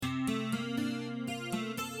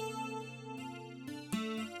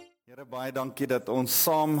Here, baie dankie dat ons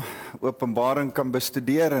saam Openbaring kan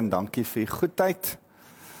bestudeer en dankie vir u goedheid.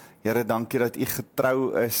 Here, dankie dat u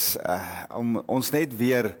getrou is om ons net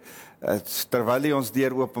weer, terwyl u ons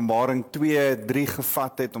deur Openbaring 2, 3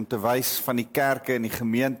 gevat het om te wys van die kerke en die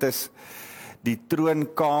gemeentes, die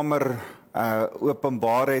troonkamer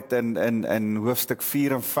openbaar het in hoofstuk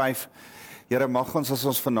 4 en 5. Here, mag ons as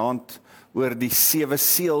ons vanaand oor die 7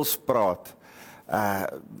 seels praat,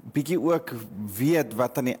 bietjie ook weet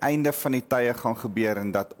wat aan die einde van die tye gaan gebeur en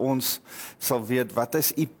dat ons sal weet wat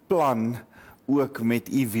is u plan ook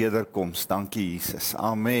met u wederkoms. Dankie Jesus.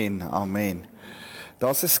 Amen. Amen.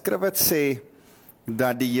 Daar's 'n skrif wat sê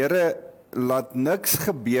dat die Here laat niks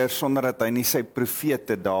gebeur sonder dat hy nie sy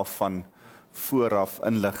profete daarvan vooraf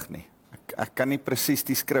inlig nie. Ek kan nie presies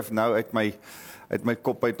die skrif nou uit my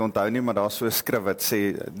kop uit onthou nie, maar daar's so 'n skrif wat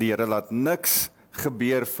sê die Here laat niks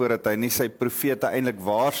gebeur voordat hy nie sy profete eintlik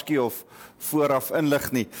waarsku of vooraf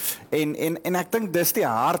inlig nie. En ek dink dis die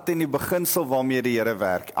hart en die beginsel waarmee die Here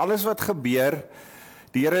werk. Alles wat gebeur,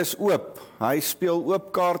 die Here is oop. Hy speel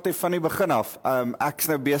oop kaarte van die begin af. Ek's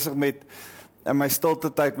nou besig met in my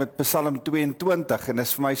stilte tyd met Psalm 22 en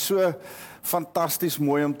is vir my so fantasties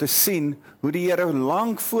mooi om te sien hoe die Here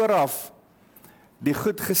lank vooraf die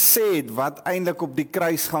goed gesê het wat eintlik op die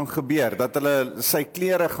kruis gaan gebeur, dat hulle sy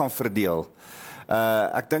klere gaan verdeel.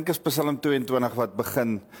 Ek dink is Psalm 22 wat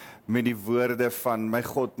begin met die woorde van my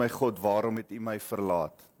God, waarom het u my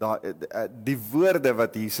verlaat? Die woorde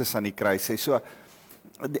wat Jesus aan die kruis sê. So,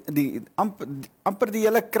 amper die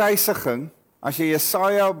hele kruisiging, as jy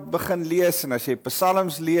Jesaja begin lees en as jy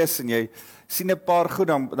Psalms lees en jy sien 'n paar goed,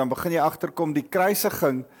 dan begin jy agterkom, die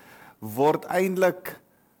kruisiging word eintlik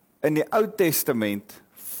in die Ou Testament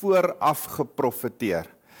vooraf geprofeteer.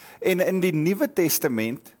 En in die Nuwe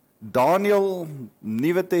Testament, Daniël,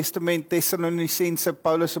 Nuwe Testament, Tessalonisense,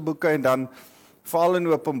 Paulus se boeke en dan veral in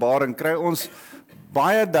Openbaring kry ons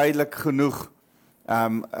baie duidelik genoeg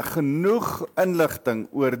inligting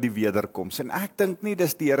oor die wederkoms. En ek dink nie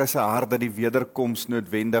dis die Here se hart dat die wederkoms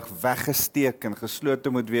noodwendig weggesteek en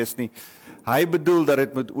geslote moet wees nie. Hy bedoel dat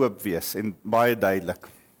dit moet oop wees en baie duidelik.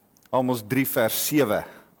 Amos 3 vers 7,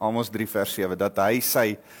 dat hy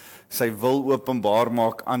sy wil openbaar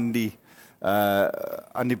maak aan die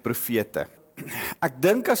profete. Ek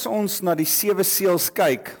dink as ons na die 7 seels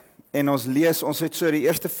kyk en ons lees, ons het so die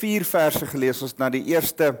eerste 4 verse gelees, ons na die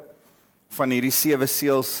eerste van hierdie 7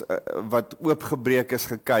 seels wat oopgebreek is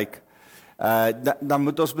gekyk, dan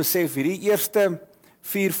moet ons besef, hierdie eerste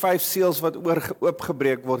 4, 5 seels wat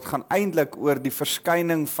oopgebreek word, gaan eintlik oor die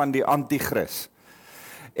verskyning van die anti-kris.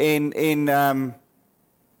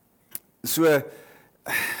 So,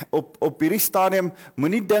 op hierdie stadium,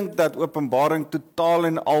 moenie dink dat Openbaring totaal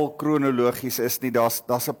en al kronologies is nie,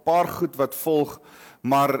 daar's 'n paar goed wat volg,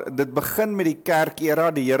 maar dit begin met die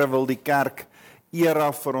kerkera, die Here wil die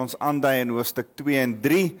kerkera vir ons aandui in hoofstuk 2 en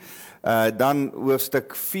 3, dan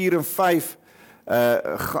hoofstuk 4 en 5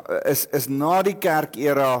 is na die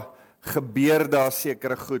kerkera gebeur daar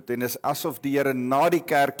sekere goed, en is asof die Here na die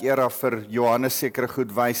kerkera vir Johannes sekere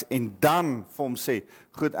goed wys, en dan vir hom sê,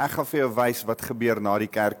 goed, ek gaan vir jou wys wat gebeur na die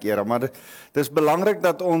kerkera, maar dit is belangrik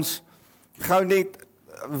dat ons gou net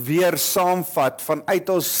weer saamvat, vanuit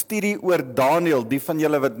ons studie oor Daniël, die van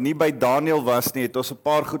julle wat nie by Daniël was nie, het ons 'n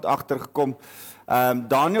paar goed agtergekom.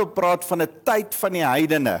 Daniël praat van 'n tyd van die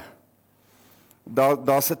heidene.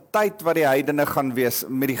 Daar's 'n tyd wat die heidene gaan wees,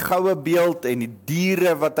 met die goue beeld en die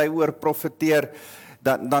diere wat hy oor profeteer,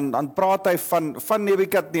 dan praat hy van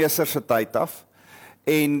Nebukadnesar se tyd af,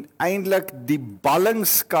 en eintlik die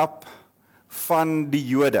ballingskap van die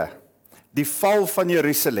Jode, die val van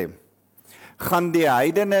Jerusalem, gaan die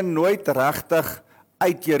heidene nooit regtig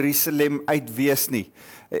uit Jerusalem uitwees nie.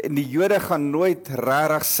 En die Jode gaan nooit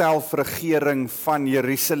regtig selfregering van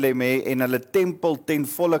Jerusalem hê en hulle tempel ten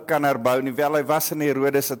volle kan herbou nie. Wel, hy was in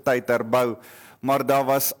Herodes se tyd herbou, maar daar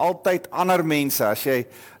was altyd ander mense. As jy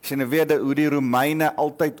nou weet hoe die Romeine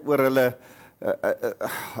altyd oor hulle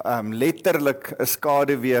letterlik 'n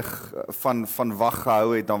skaduweeg van wag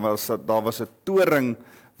gehou het, dan daar was 'n toring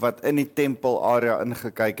wat in die tempelarea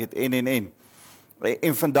ingekyk het en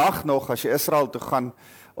vandag nog, as jy Israel toe gaan,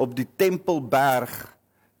 op die Tempelberg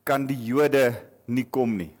kan die Jode nie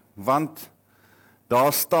kom nie, want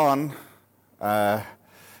daar staan 'n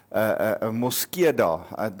moskee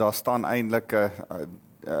daar staan eintlik 'n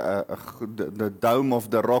Dome of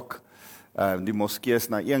the Rock, die moskee is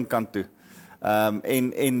na een kant toe,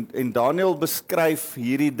 en Daniël beskryf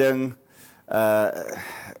hierdie ding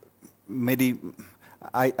met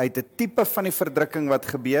uit 'n tipe van die verdrukking wat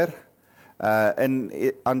gebeur in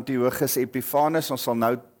Antiochus Epiphanes. Ons sal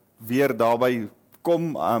nou weer daarby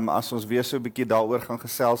kom, as ons weer so 'n bietjie daaroor gaan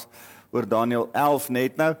gesels, oor Daniël 11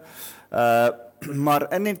 net nou.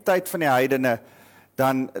 Maar in die tyd van die heidene,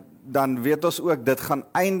 dan weet ons ook, dit gaan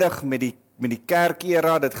eindig met die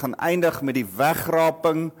kerkera, dit gaan eindig met die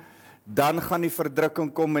wegraping, dan gaan die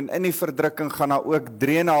verdrukking kom, en in die verdrukking gaan daar ook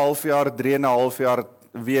 3,5 jaar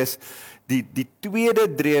wees. Die tweede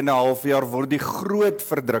 3,5 jaar word die groot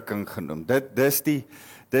verdrukking genoem. Dis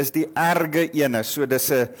die erge ene. So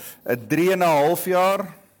dis 'n 3,5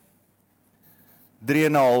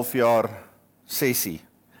 jaar sessie.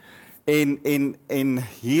 En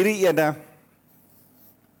hierdie ene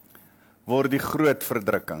word die groot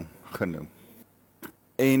verdrukking genoem.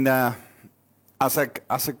 En as ek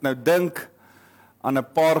nou dink aan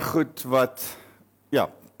 'n paar goed wat, ja,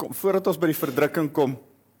 voordat ons by die verdrukking kom,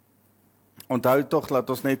 onthou tog, laat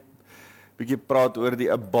ons net 'n bietjie praat oor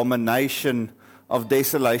die abomination of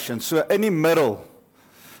desolation. So in die middel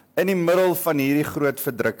van hierdie groot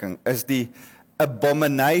verdrukking is die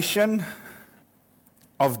abomination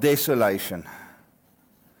of desolation,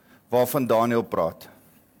 waarvan Daniël praat.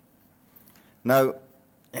 Nou,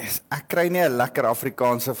 ek kry nie 'n lekker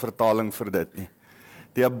Afrikaanse vertaling vir dit nie.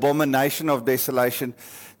 Die abomination of desolation,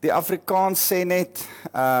 die Afrikaans sê net,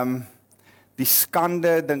 die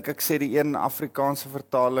skande, dink ek sê die een Afrikaanse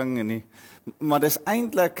vertaling, maar dis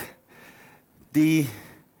eintlik die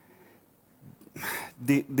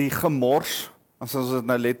gemors, as ons dit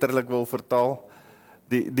nou letterlik wil vertaal,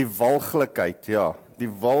 die walglikheid, ja, die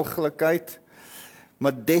walglikheid,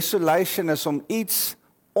 maar desolation is om iets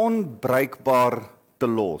onbruikbaar te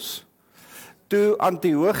los. Toe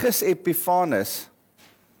Antiochus Epiphanes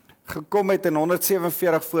gekom het in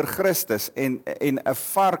 147 voor Christus en 'n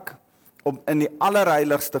vark in die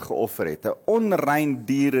allerheiligste geoffer het, 'n onrein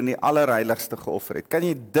dier in die allerheiligste geoffer het. Kan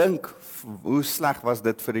jy dink hoe sleg was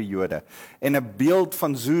dit vir die Jode? En 'n beeld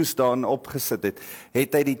van Zeus daarin opgesit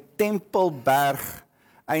het hy die Tempelberg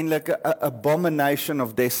eintlik 'n abomination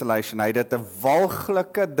of desolation. Hy het dit 'n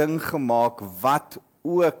walglike ding gemaak wat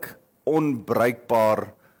ook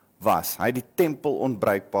onbruikbaar was. Hy het die tempel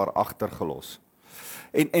onbruikbaar agtergelos.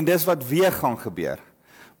 En dis wat weer gaan gebeur.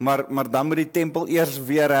 Maar dan moet die tempel eers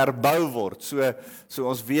weer herbou word. So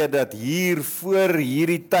ons weet dat voor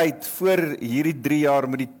hierdie 3 jaar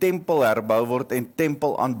moet die tempel herbou word en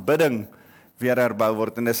tempelaanbidding weer herbou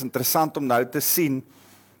word. En dis interessant om nou te sien,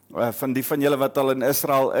 van die van julle wat al in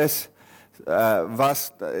Israel is,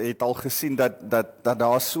 het al gesien dat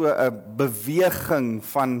daar so 'n beweging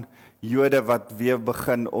van Jode wat weer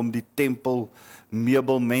begin om die tempel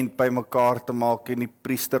meubelment bymekaar te maak en die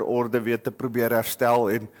priesterorde weer te probeer herstel,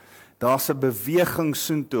 en daar's 'n beweging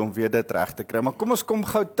soontoe om weer dit reg te kry. Maar kom ons kom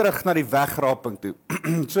gou terug na die wegraping toe.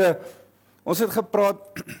 So, ons het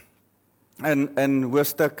gepraat in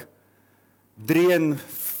hoofstuk 2 en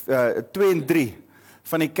 3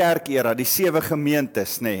 van die kerkera, die 7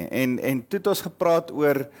 gemeentes, nê. En toe het ons gepraat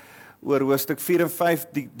oor hoofstuk 4 en 5,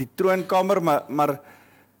 die troonkamer, maar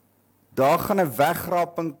daar gaan 'n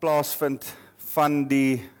wegraping plaasvind van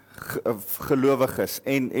die gelowiges.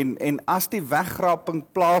 En as die wegraping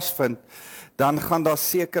plaasvind, dan gaan daar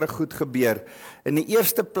sekere goed gebeur. In die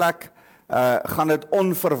eerste plek gaan dit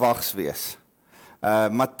onverwags wees.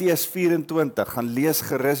 Matteus 24, gaan lees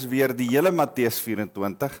gerus weer die hele Matteus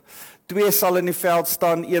 24. 2 sal in die veld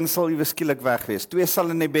staan, 1 sal iewes skielik weg wees. 2 sal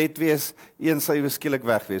in die bed wees, 1 sal iewes skielik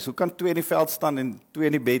weg wees. Hoe kan 2 in die veld staan en 2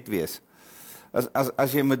 in die bed wees?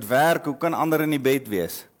 As jy moet werk, hoe kan ander in die bed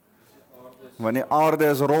wees? Want die aarde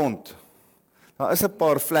is rond. Daar is 'n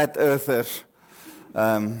paar flat earthers.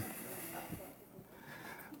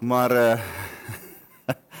 Maar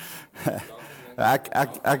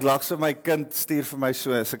ek lag so, my kind stuur vir my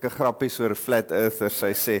sulke grappies oor flat earthers.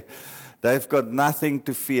 Hy sê, they've got nothing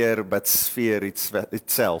to fear but sphere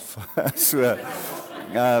itself. So,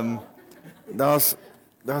 daar's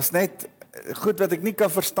net goed wat ek nie kan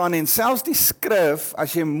verstaan, en selfs die skrif,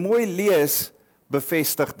 as jy mooi lees,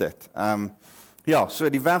 bevestig dit. Ja, so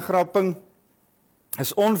die wegraping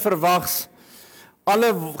is onverwags.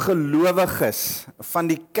 Alle gelowiges van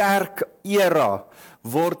die kerkera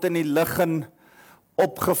word in die liggaam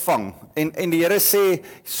opgevang. En die Here sê,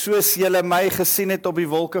 soos julle my gesien het op die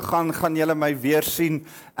wolke gaan julle my weer sien.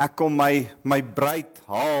 Ek kom my bruid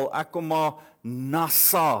haal. Ek kom maar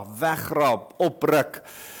NASA wegraap, opruk.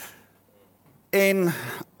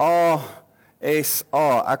 N-A-S-A,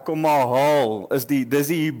 ek kom maar haal, dis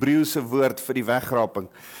die Hebreëse woord vir die wegraping.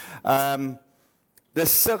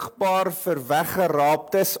 Dis sigbaar vir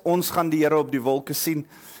weggeraaptes, ons gaan die Here op die wolke sien,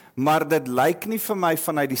 maar dit lyk nie vir my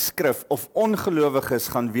vanuit die skrif, of ongelowiges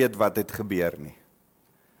gaan weet wat het gebeur nie.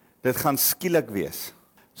 Dit gaan skielik wees.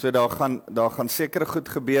 So daar gaan sekere goed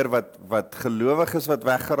gebeur wat gelowiges wat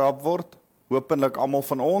weggeraap word, hopelik almal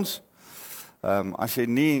van ons. As jy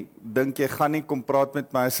nie dink jy gaan nie, kom praat met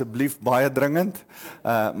my asseblief baie dringend,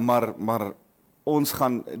 maar ons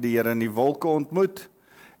gaan die Here in die wolke ontmoet,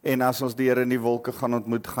 en as ons die Here in die wolke gaan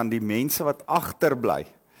ontmoet, gaan die mense wat agterbly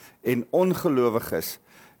en ongelowig is,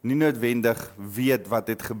 nie noodwendig weet wat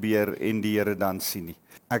het gebeur en die Here dan sien nie.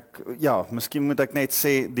 Miskien moet ek net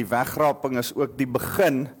sê, die wegraping is ook die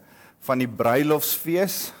begin van die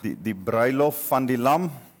bruilofsfees, die bruilof van die lam,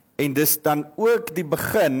 en dis dan ook die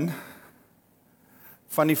begin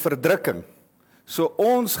van die verdrukking. So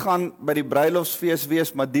ons gaan by die bruilofsfees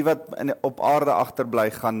wees, maar die wat op aarde agterbly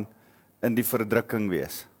gaan in die verdrukking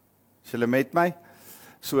wees. Is julle met my?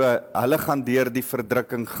 So hulle gaan deur die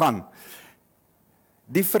verdrukking gaan.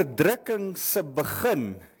 Die verdrukking se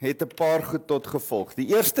begin het 'n paar goed tot gevolg.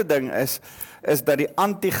 Die eerste ding is dat die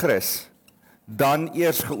anti-kris dan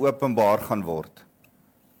eers geopenbaar gaan word.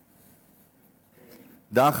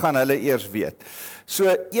 Dan gaan hulle eers weet. So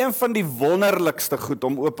een van die wonderlikste goed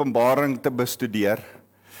om Openbaring te bestudeer,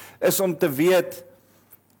 is om te weet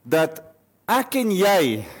dat ek en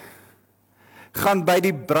jy gaan by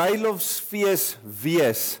die bruilofsfees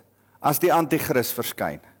wees as die anti-kris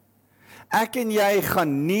verskyn. Ek en jy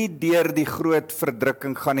gaan nie deur die groot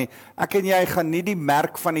verdrukking gaan nie. Ek en jy gaan nie die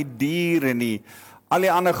merk van die dier en al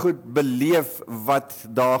die ander goed beleef wat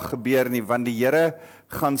daar gebeur nie, want die Here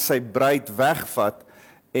gaan sy bruid wegvat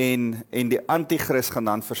en die anti-kris gaan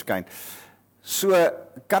dan verskyn. So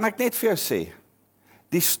kan ek net vir jou sê,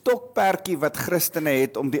 die stokperdjie wat Christene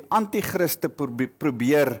het om die anti-kris te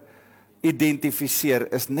probeer identifiseer,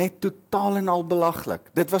 is net totaal en al belaglik.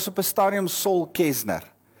 Dit was op 'n stadium Saul Kesner.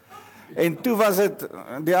 En toe was dit,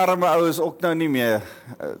 die arme ou is ook nou nie meer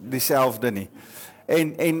dieselfde nie.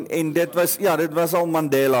 En dit was al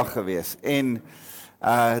Mandela gewees. En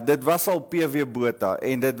dit was al P.W. Botha.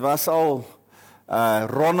 En dit was al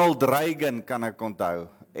Ronald Reagan, kan ek onthou.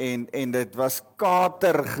 En dit was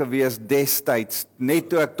Carter gewees destyds. Net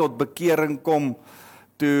toe ek tot bekering kom,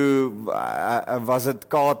 toe was dit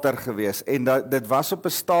Carter gewees. En dit was op 'n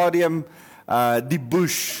stadium die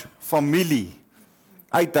Bush familie.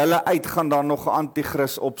 Uit hulle uit gaan daar nog 'n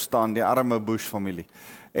anti-kris opstaan, die arme Bush familie.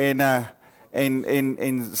 En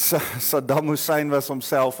Saddam Hussein was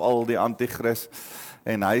homself al die anti-kris,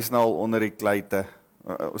 en hy is nou al onder die kluite,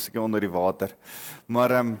 seker onder die water.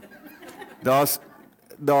 Maar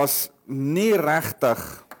daar's nie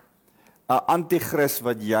regtig 'n anti-kris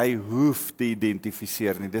wat jy hoef te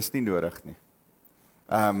identifiseer nie, dis nie nodig nie.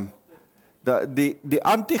 Die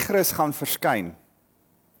anti-kris gaan verskyn.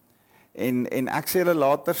 En ek sê hulle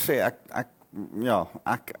later sê,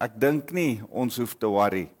 ek dink nie ons hoef te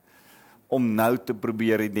worry om nou te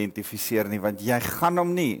probeer identifiseer nie, want jy gaan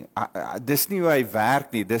hom nie, dis nie hoe hy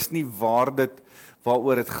werk nie, dis nie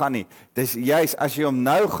waaroor dit gaan nie, dis juist as jy hom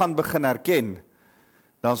nou gaan begin herken,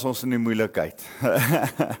 dan is ons in die moeilikheid.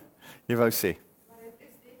 Jy wou sê.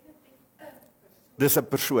 Dis 'n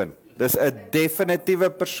persoon, dis 'n definitiewe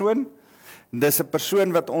persoon. Dis 'n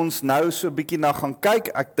persoon wat ons nou so 'n bietjie na gaan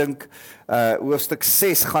kyk. Ek dink hoofstuk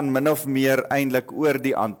 6 gaan min of meer eintlik oor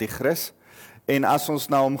die anti-kris. En as ons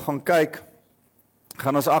nou hom gaan kyk,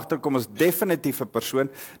 gaan ons agterkom as definitief 'n persoon.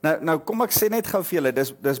 Nou kom ek sê net gou vir julle,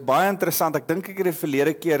 dis baie interessant. Ek dink ek het die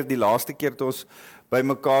verlede keer, die laaste keer toe ons by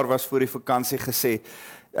mekaar was voor die vakansie gesê,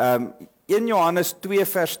 1 Johannes 2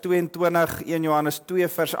 vers 22, 1 Johannes 2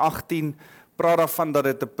 vers 18 praat daarvan dat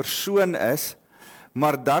dit 'n persoon is.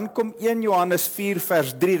 Maar dan kom 1 Johannes 4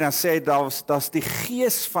 vers 3, dan sê hy, daar's die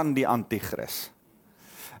gees van die anti-kris.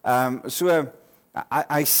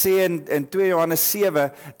 Hy sê in 2 Johannes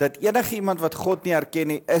 7, dat enige iemand wat God nie herken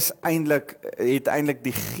nie, het eintlik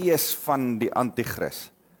die gees van die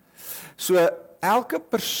anti-kris. So, elke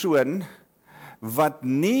persoon wat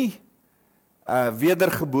nie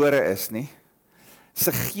wedergebore is nie,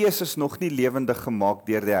 sy gees is nog nie lewendig gemaak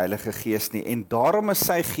deur die Heilige Gees nie, en daarom is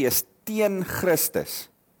sy gees teen Christus.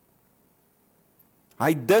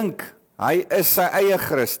 Hy dink, hy is sy eie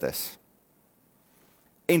Christus.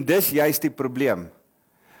 En dis juist die probleem.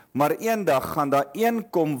 Maar eendag gaan daar een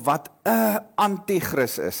kom wat 'n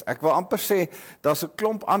anti-kris is. Ek wil amper sê, daar's 'n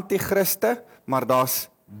klomp anti-kriste, maar daar's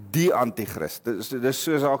die anti-kris. Dis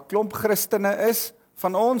soos daar 'n klomp Christene is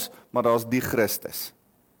van ons, maar daar's die Christus.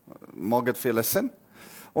 Maak dit vir julle sin?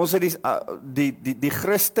 Ons het die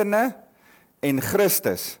Christene en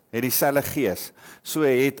Christus het dieselfde gees. So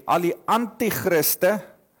het al die anti-kriste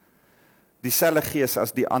dieselfde gees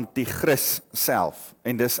as die anti-kris self.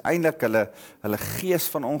 En dis eintlik hulle gees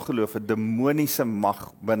van ongeloof, 'n demoniese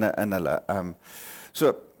mag binne in hulle.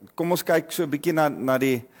 So kom ons kyk so 'n bietjie na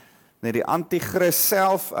Nee, die anti-kris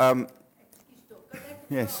self, Ekskuus tog, kan ek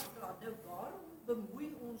 'n yes. vraag vra? Nou waarom bemoei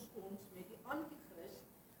ons met die anti-kris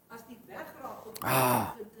as die wegraak op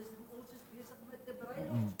tussen ons is besig met 'n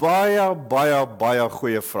bruiloft? Baie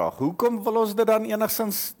goeie vraag. Hoekom wil ons dit dan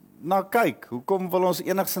enigstens na kyk? Hoekom wil ons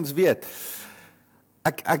enigstens weet?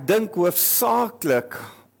 Ek dink hoofsaaklik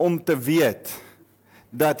om te weet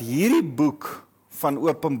dat hierdie boek van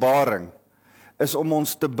Openbaring is om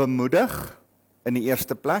ons te bemoedig in die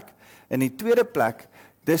eerste plek. In die tweede plek,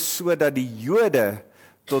 dis sodat die Jode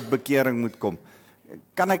tot bekering moet kom.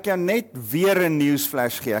 Kan ek jou net weer 'n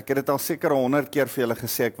newsflash gee? Ek het dit al seker 100 keer vir julle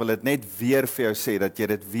gesê, ek wil dit net weer vir jou sê, dat jy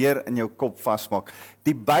dit weer in jou kop vasmaak.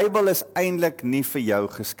 Die Bybel is eintlik nie vir jou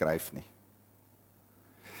geskryf nie.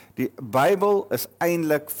 Die Bybel is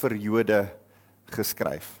eintlik vir Jode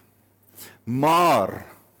geskryf. Maar,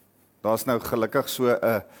 daar's nou gelukkig so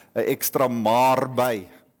 'n ekstra maar by.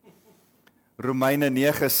 Romeine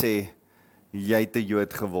 9 sê, jy het 'n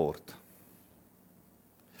Jood geword.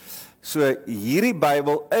 So hierdie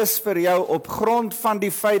Bybel is vir jou op grond van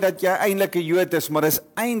die feit dat jy eintlik 'n Jood is, maar dis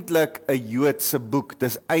eintlik 'n Joodse boek.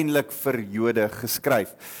 Dis eintlik vir Jode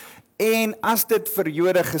geskryf. En as dit vir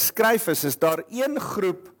Jode geskryf is daar een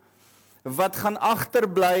groep wat gaan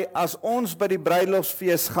agterbly as ons by die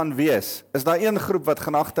bruilofsfees gaan wees. Is daar een groep wat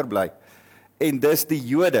gaan agterbly? En dis die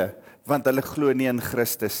Jode, want hulle glo nie in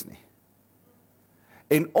Christus nie.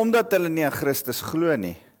 En omdat hulle nie in Christus glo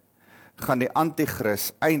nie, gaan die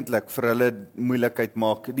anti-kris eintlik vir hulle moeilikheid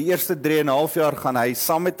maak. Die eerste 3,5 jaar gaan hy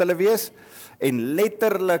saam met hulle wees, en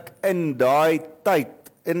letterlik in daai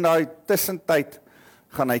tussentyd,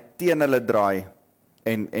 gaan hy teen hulle draai,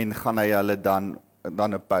 en gaan hy hulle dan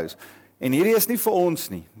 'n pause. En hierdie is nie vir ons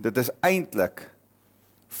nie, dit is eintlik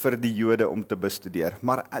vir die Jode om te bestudeer.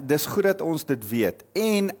 Maar dis goed dat ons dit weet,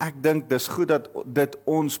 en ek dink dis goed dat dit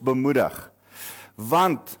ons bemoedig.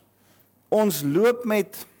 Want ons loop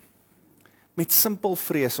met simpel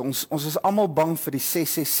vrees. Ons is almal bang vir die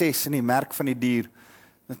 666 in die merk van die dier.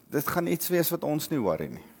 Dit gaan iets wees wat ons nie worry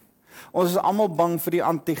nie. Ons is almal bang vir die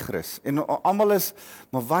anti-kris. En almal is,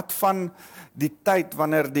 maar wat van die tyd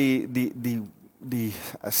wanneer die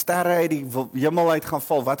sterre uit die hemel uit gaan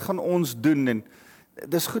val? Wat gaan ons doen? En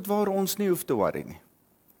dis goed waar ons nie hoef te worry nie.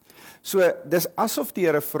 So, dis asof die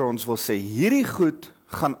Here vir ons wil sê, hierdie goed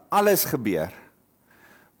gaan alles gebeur,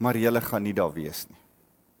 maar julle gaan nie daar wees nie.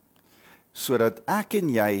 Sodat ek en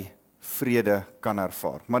jy vrede kan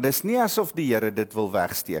ervaar. Maar dis nie asof die Here dit wil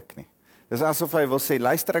wegsteek nie. Dis asof hy wil sê,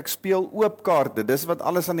 luister, ek speel oop kaarte, dis wat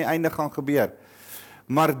alles aan die einde gaan gebeur.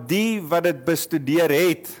 Maar die wat dit bestudeer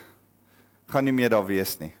het, gaan nie meer daar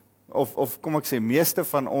wees nie. Of kom ek sê, meeste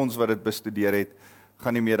van ons wat dit bestudeer het,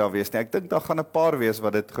 gaan nie meer daar wees nie. Ek dink daar gaan 'n paar wees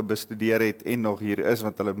wat dit gebestudeer het en nog hier is,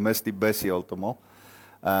 want hulle mis die bus heeltemal.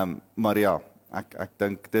 Maar ja, ek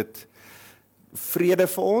dink dit vrede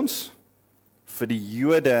vir ons, vir die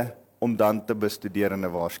Jode om dan te bestudeer en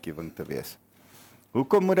 'n waarskuwing te wees.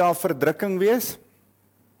 Hoekom moet daar verdrukking wees?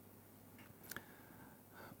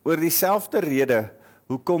 Oor dieselfde rede,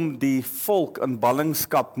 hoekom die volk in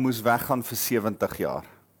ballingskap moes weggaan vir 70 jaar.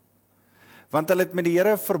 Want hulle het met die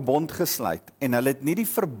Here 'n verbond gesluit, en hulle het nie die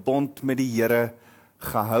verbond met die Here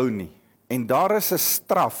gehou nie. En daar is 'n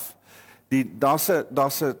straf, daar's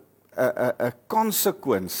 'n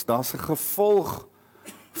konsekwens, daar's 'n gevolg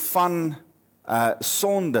van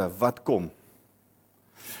sonde wat kom.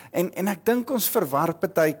 En ek dink ons verwar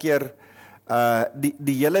baie keer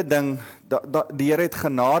die hele ding, die Here het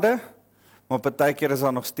genade, maar baie keer is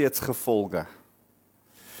daar nog steeds gevolge.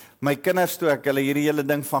 My kinders toe ek hulle hierdie hele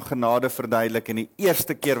ding van genade verduidelik, en die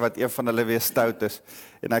eerste keer wat een van hulle weer stout is,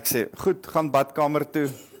 en ek sê, goed, gaan badkamer toe,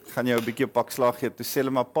 gaan jou 'n bietjie pak slaag gee, toe sê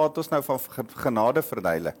hulle, maar pa, het ons nou van genade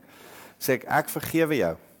verduidelik. Sê ek vergewe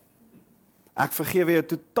jou. Ek vergewe jou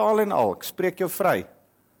totaal en al, ek spreek jou vry.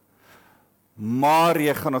 Maar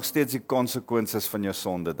jy gaan nog steeds die konsekwensies van jou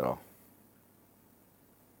sonde dra.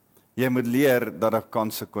 Jy moet leer dat daar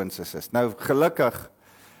konsekwensies is. Nou, gelukkig,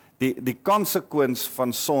 die konsekwens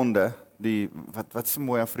van sonde, wat is 'n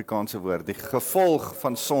mooi Afrikaanse woord, die gevolg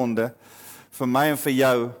van sonde, vir my en vir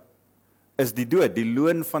jou, is die dood. Die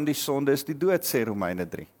loon van die sonde is die dood, sê Romeine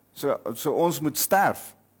 3. So ons moet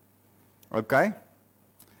sterf. OK?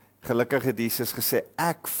 Gelukkig het Jesus gesê,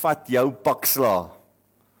 ek vat jou pak slaag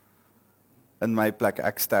in my plek,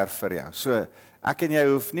 ek sterf vir jou. So, ek en jy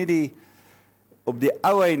hoef nie op die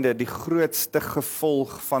ou einde die grootste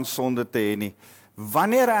gevolg van sonde te hê nie.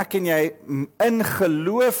 Wanneer ek en jy in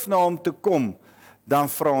geloof na hom toe kom, dan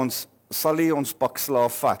vra ons, sal hy ons pak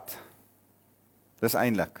slaag vat? Dis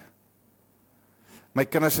eintlik. My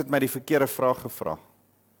kinders het my die verkeerde vraag gevra.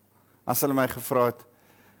 As hulle my gevra het,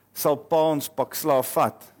 sal pa ons pak slaag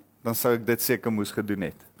vat? dan sou ek dit seker moes gedoen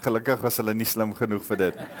het. Gelukkig was hulle nie slim genoeg vir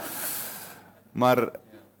dit.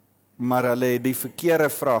 Maar hulle het die verkeerde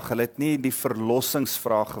vraag, hulle het nie die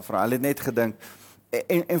verlossingsvraag gevra, hulle het net gedink,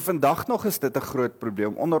 en vandag nog is dit 'n groot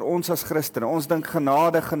probleem, onder ons as Christene, ons dink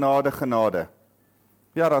genade, genade, genade.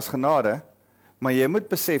 Ja, daar's genade, maar jy moet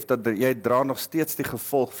besef dat jy dra nog steeds die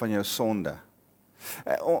gevolg van jou sonde.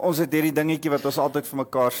 Ons het hierdie dingetjie wat ons altyd vir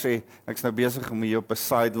mekaar sê, ek's nou besig om hier op 'n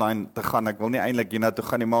sideline te gaan, ek wil nie eintlik hierna toe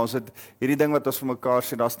gaan nie, maar ons het hierdie ding wat ons vir mekaar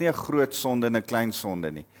sê, daar's nie 'n groot sonde en 'n klein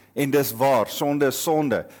sonde nie. En dis waar, sonde is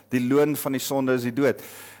sonde, die loon van die sonde is die dood.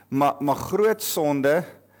 Maar groot sonde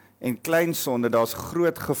en klein sonde, daar's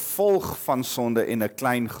groot gevolg van sonde en 'n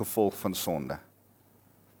klein gevolg van sonde.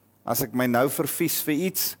 As ek my nou vervies vir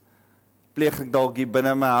iets, pleeg ek dalk hier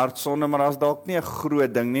binne my hart sonde, maar as dalk nie 'n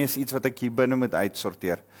groot ding nie, is iets wat ek hier binne moet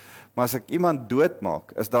uitsorteer. Maar as ek iemand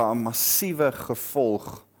doodmaak, is daar 'n massiewe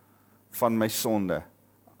gevolg van my sonde,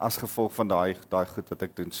 as gevolg van daai goed wat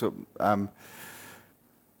ek doen. So,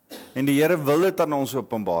 en die Here wil dit aan ons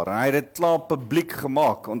openbaar, en hy het dit klaar publiek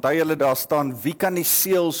gemaak. Onthou julle daar staan, wie kan die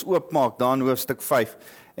seels oopmaak, daar in hoofstuk 5,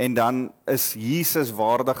 en dan is Jesus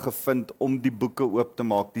waardig gevind om die boeke oop te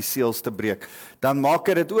maak, die seels te breek. Dan maak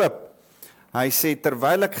hy dit oop. Hy sê,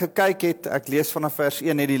 terwyl ek gekyk het, ek lees vanaf vers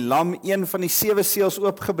 1, het die lam een van die 7 seels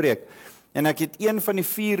oopgebreek, en ek het een van die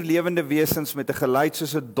 4 lewende wesens met 'n geluid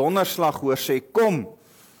soos 'n donderslag hoor sê, kom.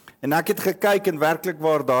 En ek het gekyk en werklik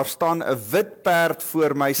waar daar staan 'n wit perd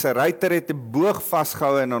voor my, sy ruiter het 'n boog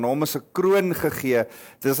vasgehou en aan hom is 'n kroon gegee.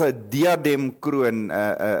 Dit is 'n diademkroon,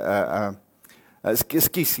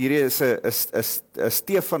 Ekskuus, hierdie is 'n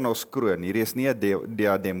Stefanos kroon. Hierdie is nie 'n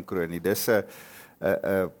diademkroon nie. Dis 'n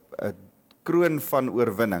kroon van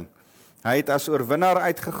oorwinning. Hy het as oorwinnaar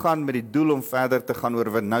uitgegaan met die doel om verder te gaan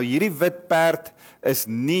oorwin. Nou hierdie wit perd is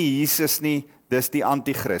nie Jesus nie, dis die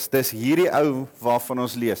anti-kris. Dis hierdie ou waarvan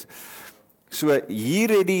ons lees. So hier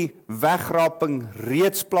het die wegraping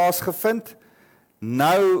reeds plaasgevind.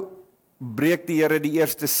 Nou breek die Here die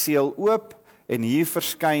eerste seël oop en hier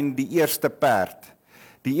verskyn die eerste perd.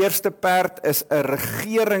 Die eerste perd is 'n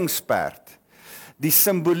regeringsperd. Die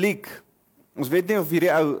simboliek, ons weet nie of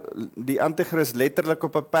hierdie ou, die anti-kris letterlik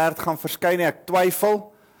op 'n perd gaan verskyn nie, ek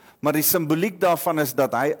twyfel, maar die simboliek daarvan is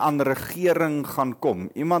dat hy aan regering gaan kom.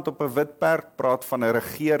 Iemand op 'n wit perd praat van 'n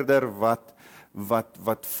regeerder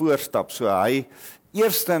wat voorstap. So hy,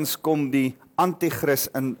 eerstens kom die anti-kris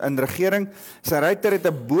in regering. Sy ruiter het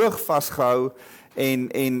 'n boog vasgehou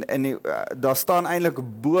en daar staan eintlik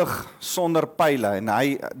 'n boog sonder pyle en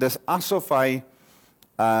dis asof hy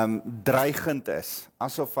dreigend is,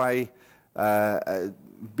 asof hy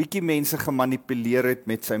bietjie mense gemanipuleer het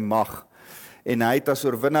met sy mag. En hy het as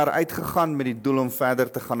oorwinnaar uitgegaan met die doel om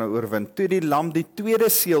verder te gaan oorwin. Toe die lam die tweede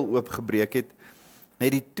seël oopgebreek het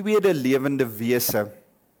die tweede lewende wese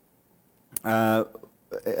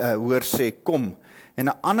hoor sê, kom. En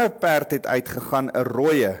 'n ander perd het uitgegaan, 'n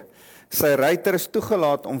rooie. Sy ruiter is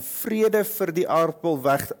toegelaat om vrede van die aardbol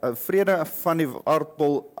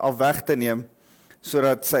af weg te neem,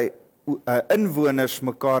 sodat sy inwoners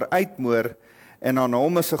mekaar uitmoor, en aan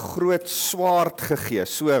hom is 'n groot swaard gegee.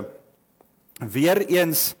 So, weer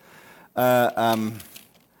eens,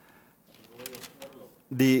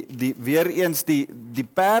 die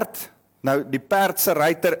perd, nou die perd se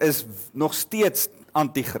ruiter is nog steeds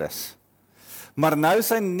anti-kris. Maar nou is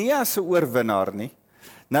hy nie as 'n oorwinnaar nie.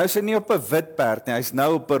 Nou is hy nie op 'n wit perd nie, hy is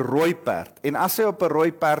nou op 'n rooi perd. En as hy op 'n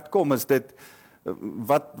rooi perd kom, is dit,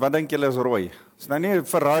 wat dink julle is rooi? Is nou nie 'n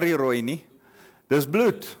Ferrari rooi nie. Dis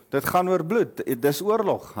bloed, dit gaan oor bloed, dis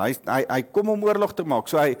oorlog. Hy kom om oorlog te maak.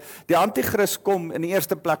 So die anti-kris kom in die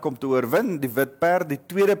eerste plek om te oorwin, die wit perd, die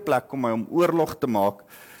tweede plek kom hy om oorlog te maak.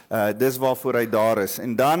 Dis waarvoor hy daar is.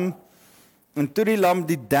 En toe die lam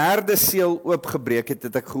die derde seël oopgebreek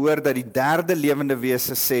het ek gehoor dat die derde lewende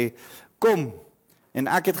wese sê, kom. En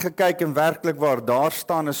ek het gekyk en werklik waar, daar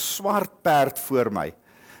staan 'n swart perd voor my.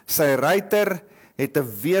 Sy ruiter het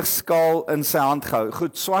 'n weegskaal in sy hand gehou.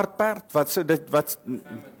 Goed, swart perd, wat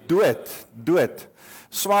dood.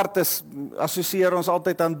 Swart assosieer ons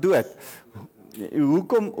altyd aan dood.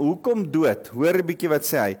 Hoekom dood? Hoor 'n bietjie wat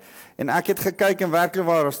sê hy. En ek het gekyk en werklik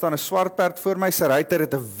waar, daar staan 'n swart perd voor my, sy ruiter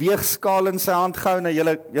het 'n weegskaal in sy hand gehou. Nou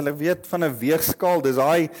julle weet van 'n weegskaal, dis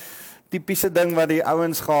daai tipiese ding wat die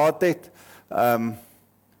ouens gehad het,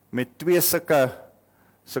 met 2 sulke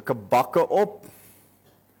bakke op,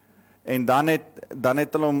 en dan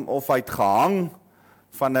het hulle hom, of hy het gehang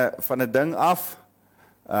van 'n ding af,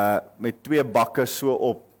 met 2 bakke so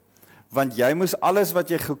op, want jy moes alles wat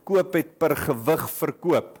jy gekoop het per gewig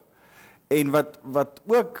verkoop. En wat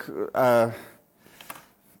ook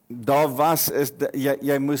daar was,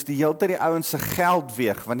 jy moes die hele tyd die ouens se geld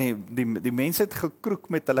weeg, want die mense het gekroek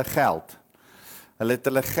met hulle geld. Hulle het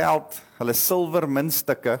hulle geld, hulle silwer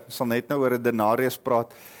muntstukke, sal net nou oor 'n denarius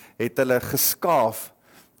praat, het hulle geskaaf,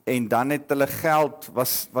 en dan het hulle geld,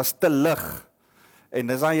 was te lig, en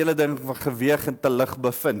dis daai hele ding van geweeg en te lig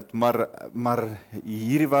bevind, maar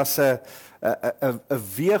hier was 'n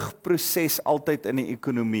weegproses altyd in die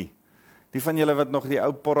ekonomie. Die van julle wat nog die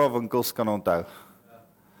ou porra winkels kan onthou,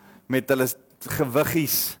 met hulle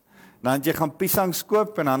gewiggies, dan het jy gaan piesangs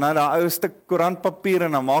koop, en dan daai ou stuk koerantpapier,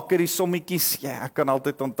 en dan maak jy die sommetjies, ja, ek kan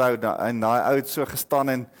altyd onthou, en daai ou het so gestaan,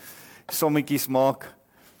 en sommetjies maak.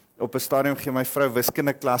 Op 'n stadium gee my vrou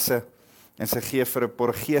wiskundeklasse, en sy gee vir 'n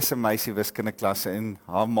Portugese meisie wiskundeklasse, en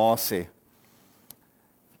haar ma sê,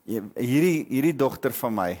 hierdie dogter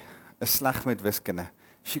van my is sleg met wiskunde.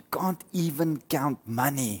 She can't even count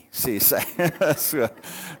money, sê sy. So,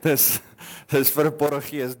 dis vir 'n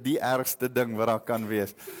Portugees die ergste ding wat daar kan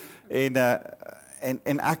wees. En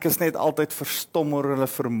ek is net altyd verstom oor hulle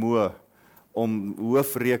vermoë om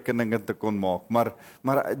hoofrekeninge te kon maak.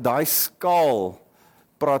 Maar daai skaal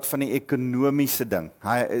praat van die ekonomiese ding.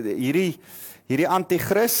 Hierdie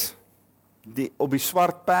anti-kris, op die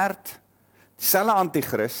swart perd, dieselfde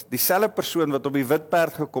anti-kris, dieselfde persoon wat op die wit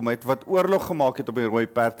perd gekom het, wat oorlog gemaak het op die rooi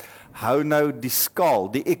perd, hou nou die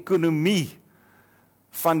skaal, die ekonomie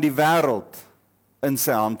van die wêreld in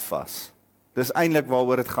sy hand vas. Dis eintlik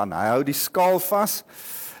waaroor dit gaan. Hy hou die skaal vas.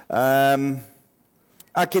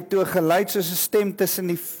 Ek het toe geluid soos 'n stem tussen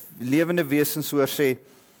die lewende wesens hoor sê,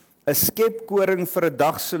 'n skep koring vir 'n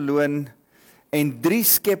dag se loon en 3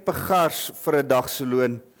 skeppe gars vir 'n dag se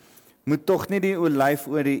loon moet tog nie die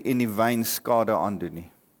olyfolie en die wyn skade aandoen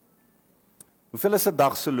nie. Hoeveel is 'n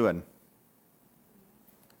dag se loon?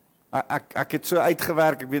 Ek het so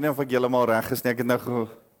uitgewerk, ek weet nie of ek heeltemal reg is nie, ek het nou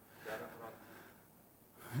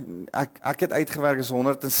ek het uitgewerk is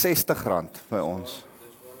R160 by ons.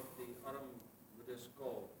 Dis waarom die armoede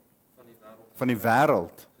skaal van die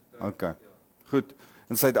wêreld. Okay. Goed.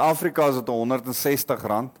 In Suid-Afrika is dit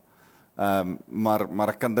R160. Maar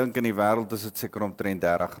ek kan dink in die wêreld is dit seker omtrent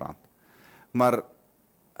R30. Maar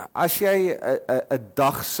as jy 'n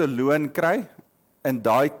dag se loon kry, in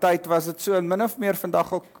daai tyd was dit so, en min of meer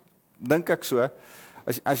vandag ook, dink ek so,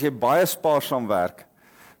 as jy baie spaarsaam werk,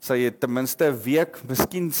 sal jy ten minste 'n week,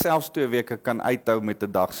 miskien selfs 2 weke kan uithou met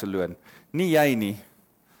 'n dag se loon. Nie jy nie.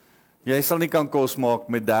 Jy sal nie kan kos maak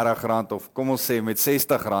met R30 of kom ons sê met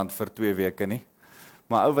R60 vir 2 weke nie.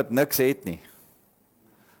 Maar ou wat niks het nie.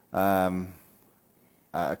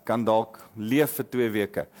 Kan dalk leef vir 2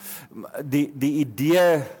 weke. Die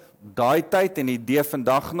idee daai tyd en die idee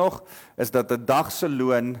vandag nog is dat 'n dag se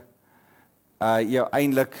loon jou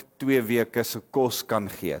eintlik 2 weke se kos kan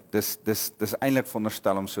gee. Dis eintlik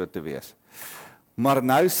veronderstel om so te wees. Maar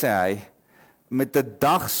nou sê hy, met 'n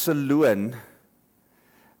dag se loon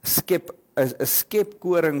skep 'n skep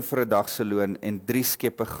koring vir 'n dag se loon en 3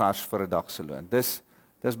 skeppe gars vir 'n dag se loon. Dis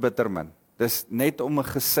bitter min. Dis net om 'n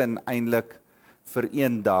gesin eintlik vir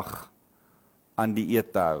 1 dag aan die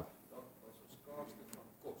eet te hou.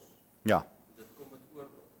 Ja.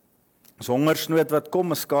 Dis hongersnood wat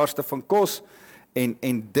kom, 'n skaarsste van kos,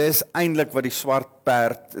 en dis eintlik wat die swart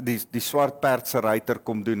perd, die swart perd se ruiter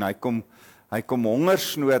kom doen. Hy kom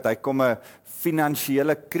hongersnood, hy kom 'n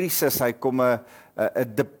finansiële krisis, hy kom 'n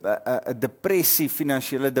depressie,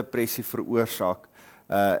 finansiële depressie veroorsaak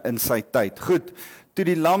in sy tyd. Goed, toe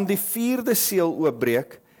die lam die 4de seël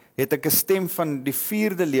oopbreek, het ek 'n stem van die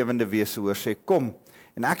 4de lewende wese hoor sê, kom.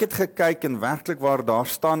 En ek het gekyk en werklik waar daar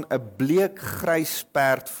staan 'n bleekgrys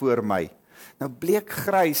perd voor my. Nou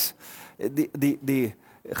bleekgrys, die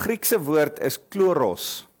Griekse woord is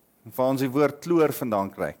kloros, waar ons die woord kloor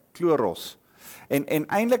vandaan kry, kloros. En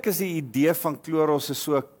eintlik is die idee van kloros is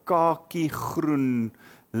so kakie groen,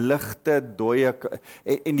 ligte, dooie,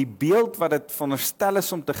 en die beeld wat dit veronderstel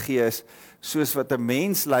is om te gee is, soos wat 'n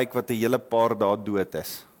mens lyk wat 'n hele paar dae dood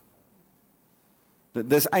is.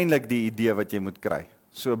 Dis eintlik die idee wat jy moet kry,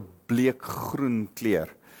 so bleekgroen kleur.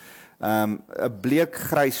 'n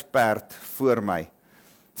bleekgrys perd voor my.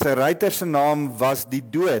 Sy ruiter se naam was die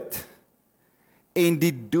dood, en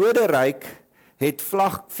die doderyk het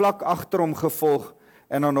vlak agter hom gevolg,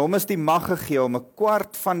 en aan hom is die mag gegee om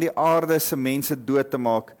 1/4 van die aarde se mense dood te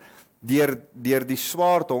maak, deur die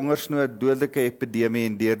swaard, hongersnood, dodelike epidemie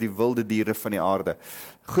en deur die wilde diere van die aarde.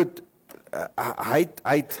 Goed, hy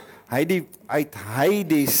het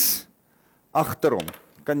Hades agter hom.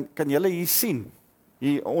 Kan julle hier sien?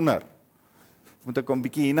 Hier onder. Moet ek 'n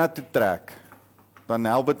bietjie hiernatoe trek. Dan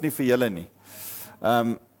help dit nie vir julle nie.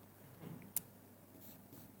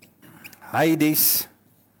 Hades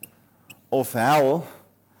of hel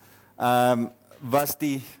was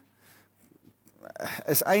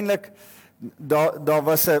is eintlik daar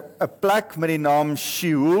was 'n plek met die naam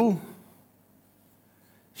Sheol.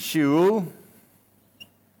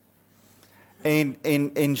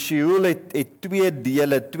 En Sheol het twee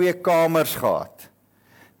dele, twee kamers gehad.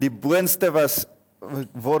 Die boonste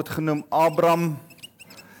word genoem Abraham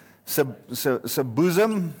se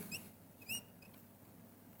boesem,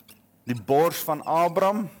 die bors van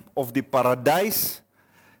Abraham of die paradys,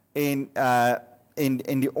 en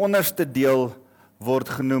die onderste deel word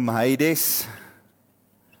genoem Hades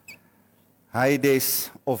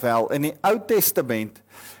of hel. In die Ou Testament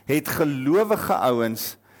het gelowige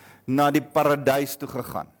ouens na die paradys toe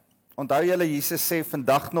gegaan. Onthou julle, Jesus sê,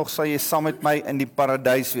 vandag nog sal jy saam met my in die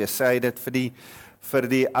paradys wees, sê hy dit vir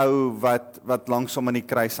die ou wat langs hom aan die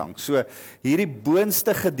kruis hang. So, hierdie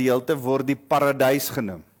boonste gedeelte word die paradys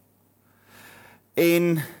genoem.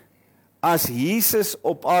 En as Jesus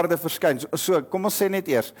op aarde verskyn, so kom ons sê net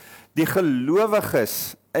eers, die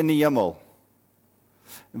gelowiges in die hemel,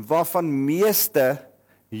 waarvan meeste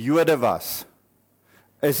Jode was,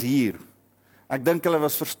 is hier. Ek dink hulle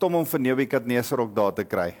was verstom om vir Nebukadneser ook daar te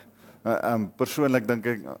kry. Persoonlik dink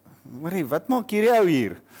ek, hoorie, wat maak hierdie ou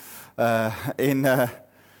hier?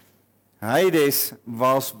 Hades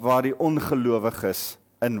was waar die ongelowiges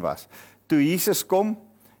in was. Toe Jesus kom,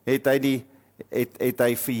 het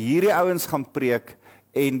hy vir hierdie ouens gaan preek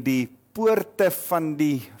en die poorte van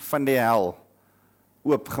die hel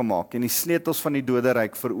oopgemaak en die sleutels van die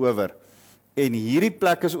doderyk verower. En hierdie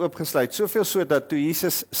plek is oopgesluit, soveel so dat toe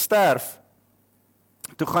Jesus sterf,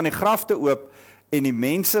 toe gaan die grafte oop en die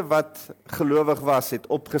mense wat gelowig was, het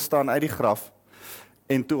opgestaan uit die graf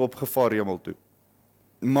en toe opgevaar hemel toe.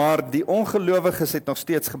 Maar die ongelowiges het nog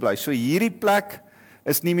steeds gebly. So hierdie plek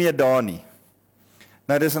is nie meer daar nie.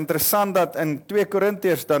 Nou dis interessant dat in 2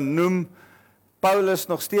 Korintiërs dan noem Paulus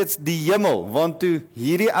nog steeds die hemel, want toe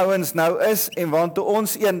hierdie ouens nou is en want toe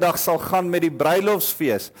ons eendag sal gaan met die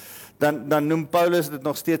bruilofsfees, dan noem Paulus dit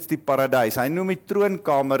nog steeds die paradys. Hy noem die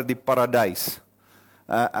troonkamer die paradys.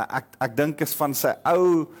 Ek dink is van sy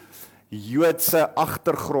ou Joodse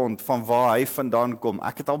agtergrond van waar hy vandaan kom.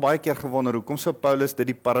 Ek het al baie keer gewonder, hoekom sou Paulus dit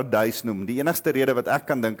die paradys noem? Die enigste rede wat ek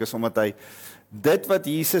kan dink is omdat hy dit wat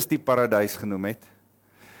Jesus die paradys genoem het,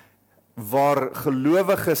 waar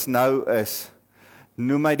gelowiges nou is,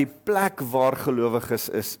 noem hy die plek waar gelowiges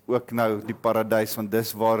is ook nou die paradys, want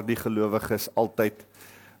dis waar die gelowiges altyd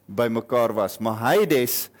by mekaar was. Maar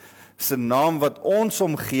Hades se naam wat ons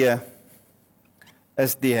hom gee,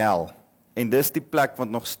 is die hel. En dis die plek wat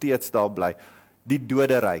nog steeds daar bly. Die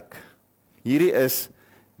doderyk. Hierdie is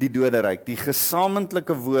die doderyk. Die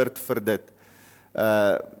gesamentlike woord vir dit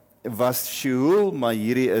was Sheol, maar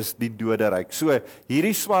hierdie is die doderyk. So,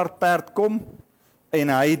 hierdie swart perd kom, en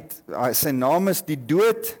sy naam is die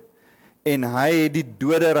dood, en hy het die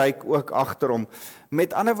doderyk ook agter hom.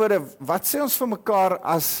 Met ander woorde, wat sê ons vir mekaar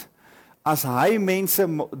as hy mense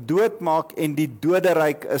doodmaak en die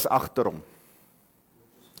doderyk is agter hom?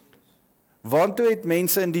 Waartoe het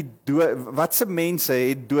mense watse mense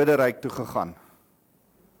het doderyk toe gegaan?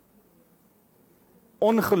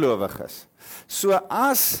 Ongelowiges. So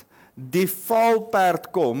as die valperd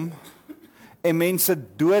kom en mense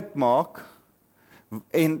doodmaak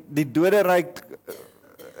en die doderyk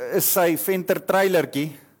is sy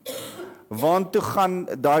ventertreilertjie, waartoe gaan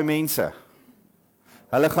daai mense?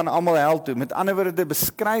 Hulle gaan almal hel toe. Met ander woorde, dit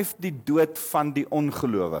beskryf die dood van die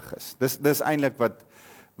ongelowiges. Dis eintlik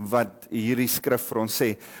wat hierdie skrif vir ons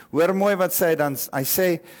sê. Hoor mooi wat sê hy dan, hy sê,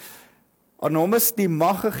 aan hom is die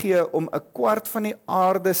mag gegee om 1/4 van die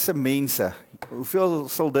aarde se mense, hoeveel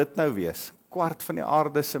sal dit nou wees? 1/4 van die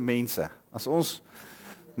aarde se mense. As ons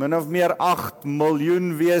min of meer 8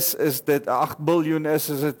 miljoen wees, is dit 8 biljoen is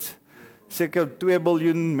dit seker 2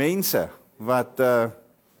 biljoen mense wat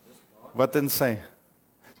in sy.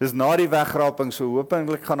 Dis na die wegraping, so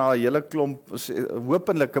hopelik gaan daar 'n hele klomp,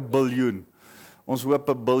 hopelik 1 biljoen. Ons hoop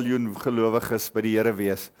 1 biljoen gelowiges by die Here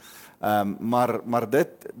wees. Maar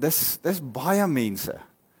dis baie mense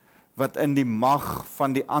wat in die mag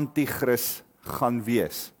van die anti-kris gaan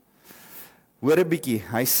wees. Hoor 'n bietjie,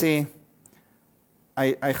 hy sê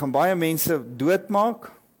hy gaan baie mense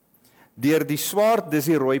doodmaak deur die swaard, dis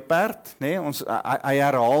die rooi perd, nê? Hy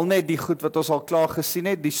herhaal net die goed wat ons al klaar gesien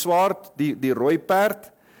het, die swaard, die rooi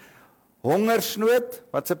perd, hongersnood,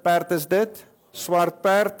 wat se perd is dit? Swart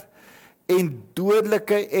perd, en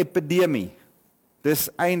dodelike epidemie. Dis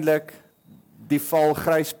eintlik die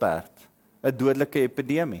valgrys perd, 'n dodelike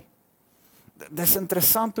epidemie. Dis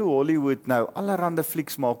interessant hoe Hollywood nou allerhande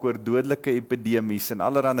flieks maak oor dodelike epidemies en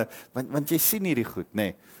allerhande, want jy sien hierdie goed,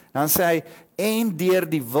 nê. Dan sê hy, en deur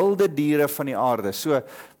die wilde diere van die aarde. So,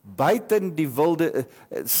 buiten die wilde,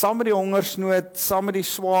 saam met die hongersnood, saam met die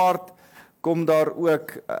swaard, kom daar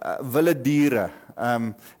ook wilde diere.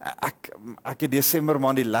 Ek het Desember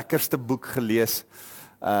maand die lekkerste boek gelees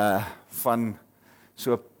van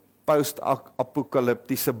so 'n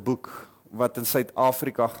post-apokaliptiese boek wat in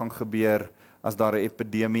Suid-Afrika gaan gebeur as daar 'n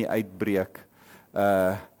epidemie uitbreek.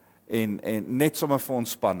 En net sommer vir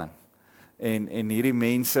ontspanning. En hierdie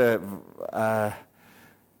mense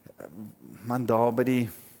man daar by die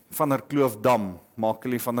Van der Kloofdam, maak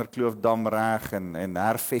hulle Van der Kloofdam reg en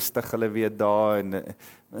hervestig hulle weer daar en dit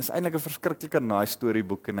is eintlik 'n verskriklike nice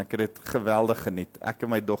storieboek en ek het dit geweldig geniet. Ek en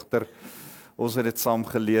my dogter, ons het dit saam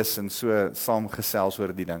gelees en so saam gesels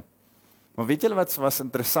oor die ding. Maar weet julle wat was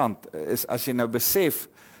interessant, is as jy nou besef,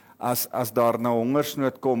 as daar nou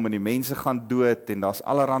hongersnood kom en die mense gaan dood en daar's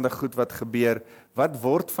allerhande goed wat gebeur, wat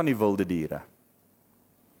word van die wilde diere?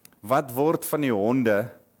 Wat word van die honde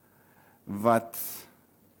wat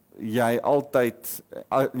jy altyd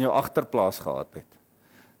in jou agterplaas gehad het?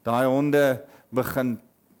 Daai honde begin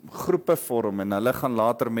groepe vorm en hulle gaan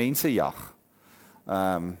later mense jag.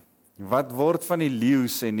 Wat word van die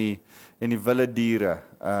leeu's en die wilde diere?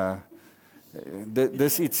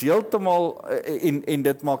 Dis iets heeltemal en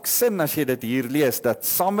dit maak sin as jy dit hier lees dat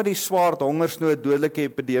saam met die swaard, hongersnood, dodelike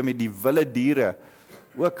epidemie die wilde diere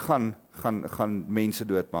ook gaan mense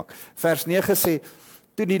doodmaak. Vers 9 sê,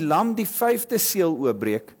 toe die lam die 5de seël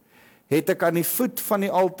oopbreek, het ek aan die voet van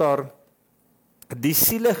die altaar die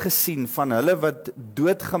siele gesien van hulle wat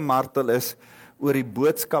doodgemartel is oor die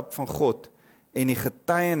boodskap van God en die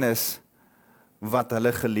getuienis wat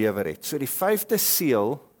hulle gelewer het. So die 5de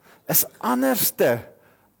seël is anderste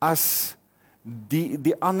as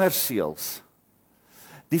die ander seëls.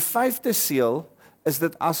 Die 5de seël is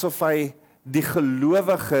dit asof hy die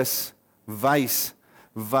gelowiges wys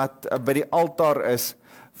wat by die altaar is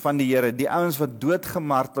van die Here, die ouens wat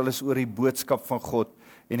doodgemartel is oor die boodskap van God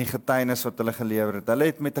en die getuienis wat hulle gelewer het. Hulle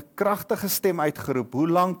het met 'n kragtige stem uitgeroep, hoe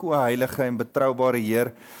lank, o heilige en betroubare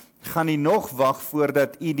Heer, gaan U nog wag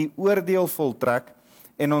voordat U die oordeel voltrek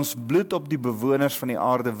en ons bloed op die bewoners van die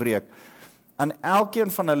aarde wreek? Aan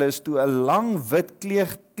elkeen van hulle is toe 'n lang wit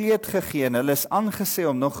kleed gegee en hulle is aangesê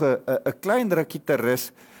om nog 'n klein rukkie te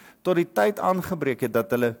rus tot die tyd aangebreek het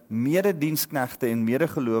dat hulle medediensknegte en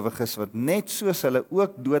medegelowiges wat net soos hulle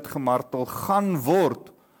ook doodgemartel gaan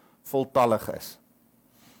word, voltallig is.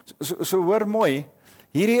 So hoor mooi,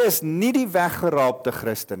 hierdie is nie die weggeraapte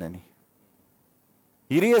Christene nie.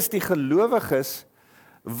 Hierdie is die gelowiges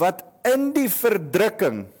wat in die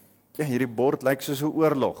verdrukking, ja, hierdie bord lyk soos 'n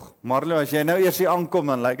oorlog. Marlo, as jy nou eers hier aankom,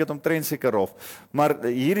 dan lyk dit omtrent seker rof. Maar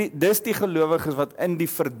dis die gelowiges wat in die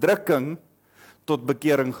verdrukking tot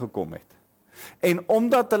bekering gekom het. En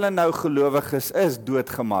omdat hulle nou gelowiges is,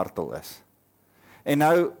 doodgemartel is. En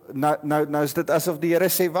nou is dit asof die Here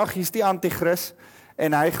sê, wag, hier's die anti-kris,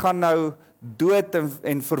 en hy gaan nou dood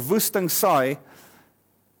en verwoesting saai,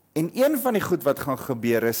 en een van die goed wat gaan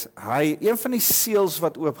gebeur is, een van die seëls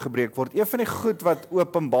wat oopgebreek word, een van die goed wat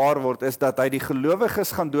openbaar word, is dat hy die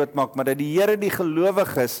gelowiges gaan doodmaak, maar dat die Here die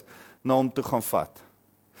gelowiges na hom toe gaan vat.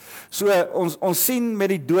 So, ons sien met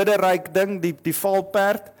die doderyk ding, die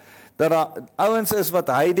valperd, dat daar ouens is wat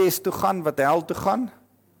Hades toe gaan, wat hel toe gaan,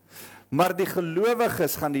 maar die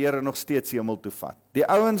gelowiges gaan die Here nog steeds hemel toe vat. Die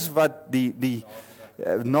ouens wat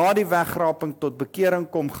na die wegraping tot bekering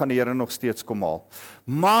kom, gaan die Here nog steeds kom haal.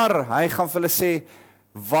 Maar hy gaan vir hulle sê,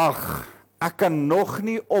 wag, ek kan nog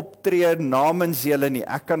nie optree namens julle nie,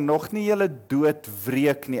 ek kan nog nie julle dood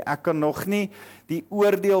wreek nie, ek kan nog nie die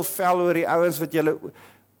oordeel vel oor die ouens wat julle,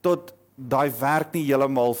 tot daai werk nie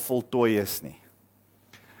heeltemal voltooi is nie.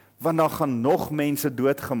 Want daar gaan nog mense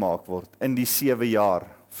doodgemaak word in die 7 jaar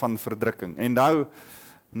van verdrukking. En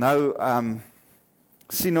nou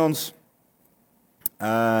sien ons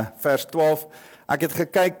vers 12, ek het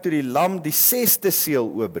gekyk toe die lam die 6de seël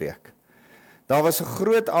oopbreek. Daar was 'n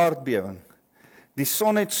groot aardbewing. Die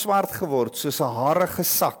son het swart geword soos 'n harige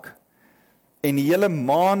sak en die hele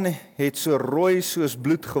maan het so rooi soos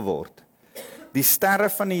bloed geword. Die sterre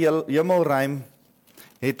van die hemelruim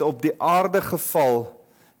het op die aarde geval,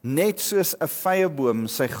 net soos 'n vyeboom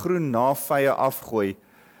sy groen navye afgooi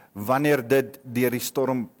wanneer dit deur die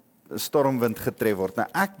stormwind getref word. Nou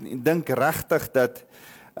ek dink regtig dat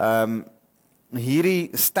hierdie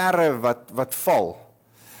sterre wat val,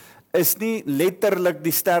 is nie letterlik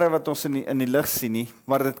die sterre wat ons in die lug sien nie,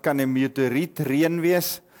 maar dit kan 'n meteorietreën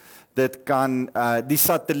wees, dit kan die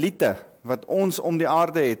satelliete wat ons om die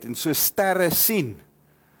aarde het en so sterre sien,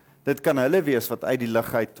 dit kan hulle wees wat uit die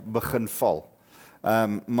lug uit begin val.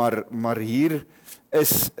 Maar hier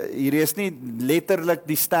is nie letterlik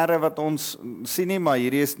die sterre wat ons sien nie, maar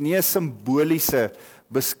hier is nie 'n simboliese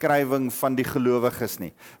beskrywing van die gelowiges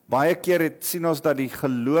nie. Baie keer sien ons dat die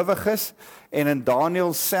gelowiges en in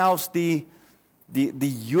Daniël selfs die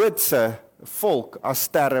Joodse volk as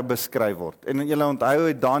sterre beskryf word. En julle onthou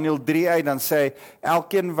uit Daniël 3 uit, dan sê hy,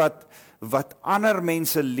 elkeen wat ander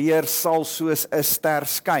mense leer, sal soos 'n ster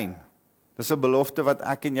skyn. Dis 'n belofte wat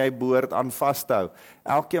ek en jy behoort aan vas te hou.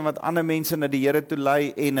 Elkeen wat ander mense na die Here toe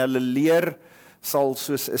lei en hulle leer, sal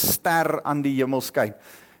soos 'n ster aan die hemel skyn.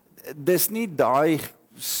 Dis nie daai,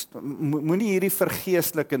 moenie hierdie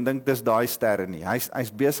vergeestelik en dink dis daai sterre nie.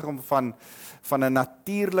 Hy's besig om van 'n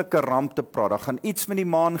natuurlike ramp te praat. Daar gaan iets met die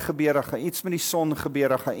maan gebeur, daar gaan iets met die son gebeur,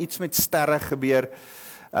 daar gaan iets met sterre gebeur.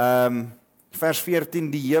 Vers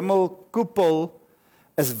 14, die hemelkoepel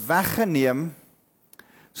is weggeneem,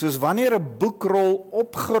 soos wanneer 'n boekrol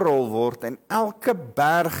opgerol word en elke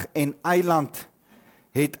berg en eiland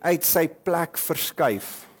het uit sy plek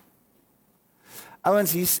verskuif.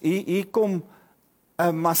 Ouens, hier kom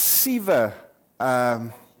 'n massiewe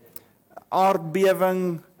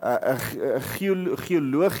aardbewing,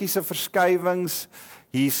 geologiese verskywings,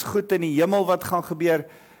 hier's goed in die hemel wat gaan gebeur.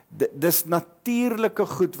 Dis natuurlike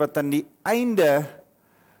goed wat aan die einde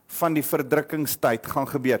van die verdrukkingstyd gaan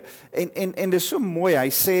gebeur. En dis so mooi, hy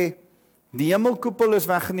sê, die hemelkoepel is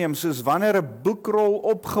weggeneem, soos wanneer 'n boekrol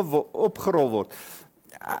opgerol word.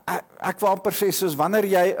 Ek wil amper sê, soos wanneer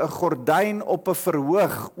jy 'n gordyn op 'n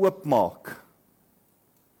verhoog oopmaak,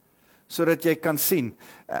 sodat jy kan sien.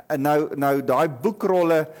 Nou daai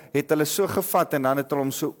boekrolle het hulle so gevat en dan het hulle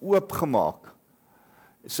hom so oopgemaak,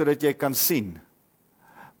 sodat jy kan sien.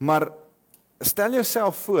 Maar stel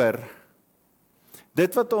jouself voor,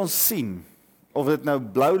 dit wat ons sien, of dit nou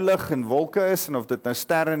blou lig en wolke is, en of dit nou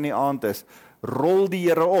sterre in die aand is, rol die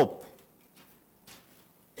Here op,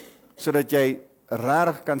 sodat jy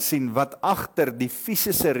regtig kan sien wat agter die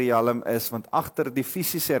fisiese riekalm is, want agter die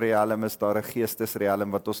fisiese riekalm is daar 'n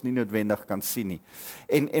geestesriekalm wat ons nie noodwendig kan sien nie.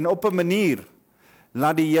 En op 'n manier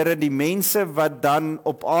laat die Here die mense wat dan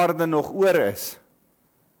op aarde nog oor is,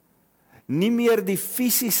 nie meer die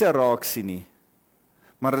fisiese raak sien nie,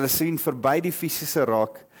 maar hulle sien verby die fisiese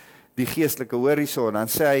raak die geestelike horison. Dan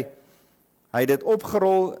sê hy het dit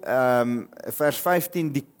opgerol, vers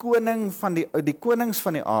 15, die konings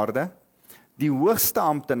van die aarde, die hoogste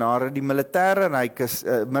amptenare, die militêre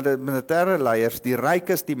leiers, die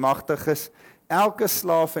rykes, die magtiges, elke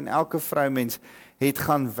slaaf en elke vroumens het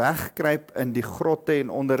gaan wegkruip in die grotte en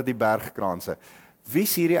onder die bergkranse. Wie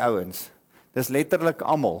is hierdie ouens? Dis letterlik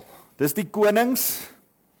almal. Dis die konings,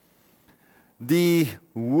 die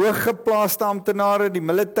hooggeplaaste amptenare, die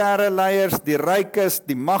militêre leiers, die rykes,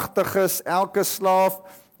 die magtiges, elke slaaf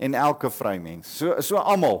en elke vroumens. So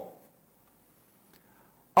almal.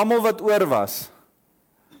 Almal wat oor was,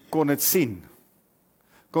 kon dit sien.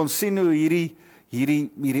 Kon sien hoe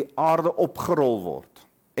hierdie aarde opgerol word.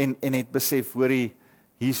 En het besef,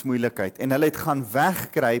 hier's moeilikheid. En hulle het gaan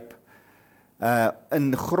wegkruip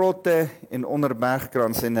in grotte en onder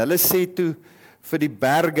bergkranse. En hulle sê toe vir die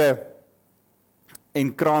berge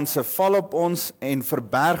en kranse, val op ons en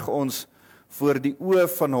verberg ons voor die oë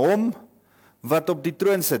van hom wat op die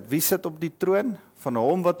troon sit. Wie sit op die troon? Van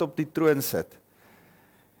hom wat op die troon sit.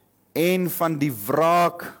 En van die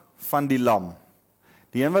wraak van die lam.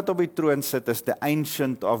 Die een wat op die troon sit is the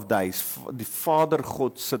Ancient of Days. Die Vader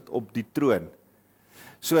God sit op die troon.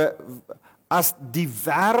 So, as die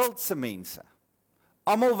wêreldse mense,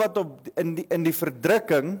 almal wat in die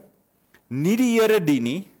verdrukking nie die Here dien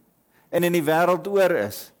nie, en in die wêreld oor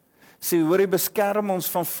is, sê, hoor, beskerm ons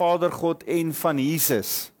van Vader God en van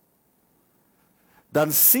Jesus.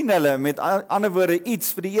 Dan sien hulle met ander woorde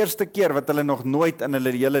iets vir die eerste keer wat hulle nog nooit in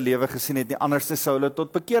hulle hele lewe gesien het nie, anders sou hulle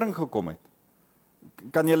tot bekering gekom het.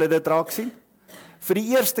 Kan julle dit raak sien? Vir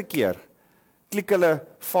die eerste keer klik hulle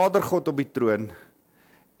Vader God op die troon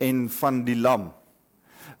en van die lam,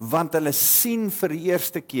 want hulle sien vir die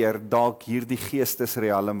eerste keer dalk hierdie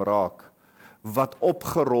geestesriekalm raak, wat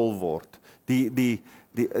opgerol word. Die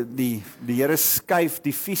Here skuif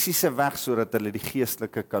die fisiese weg sodat hulle die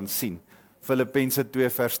geestelike kan sien. Filippense 2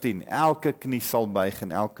 vers 10, elke knie sal buig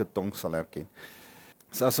en elke tong sal erken.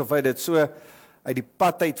 Dit is asof hy dit so uit die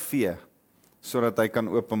pad uitvee, sodat hy kan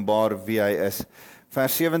openbaar wie hy is.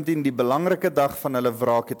 Vers 17, die belangrike dag van hulle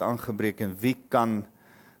wraak het aangebreek en wie kan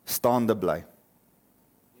staande bly?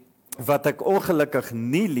 Wat ek ongelukkig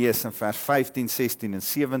nie lees in vers 15, 16 en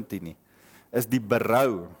 17 nie, is die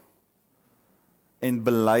berou en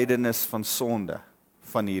belydenis van sonde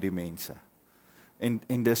van hierdie mense.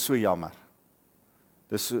 En dis so jammer.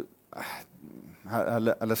 Dis so,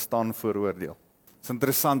 hulle staan voor oordeel. Dit is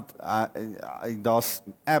interessant, daar's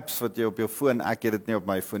apps wat jy op jou foon, ek het dit nie op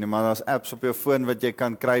my foon nie, maar daar's apps op jou foon wat jy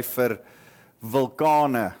kan kry vir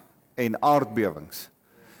vulkane en aardbewings.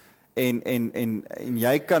 En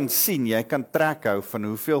jy kan sien, jy kan trek hou van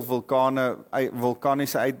hoeveel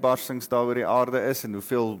vulkaniese uitbarstings daar oor die aarde is en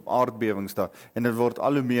hoeveel aardbewings daar. En dit word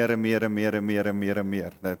al hoe meer en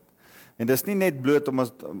meer. En dis nie net bloot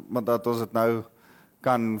omdat ons dit nou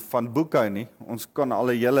kan van boekhou nie. Ons kan al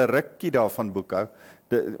 'n hele rukkie daarvan boekhou.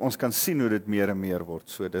 Ons kan sien hoe dit meer en meer word.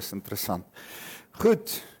 So dis interessant.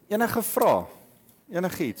 Goed, enige vrae?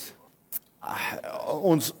 Enigiets?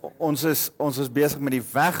 Ons is besig met die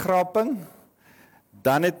wegraping.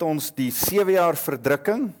 Dan het ons die 7 jaar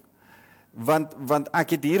verdrukking. Want ek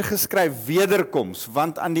het hier geskryf wederkoms,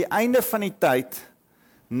 want aan die einde van die tyd,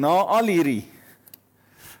 na al hierdie,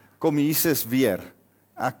 kom Jesus weer.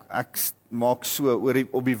 Ek maak so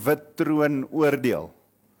op die wit troon oordeel.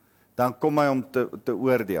 Dan kom hy om te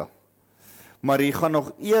oordeel. Maar hier gaan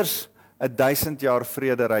nog eers 'n 1000 jaar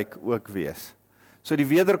vrederyk ook wees. So die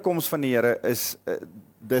wederkoms van die Here is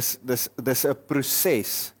dis 'n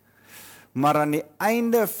proses. Maar aan die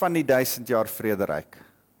einde van die 1000 jaar vrederyk,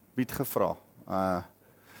 wie het gevra?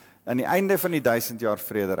 Aan die einde van die 1000 jaar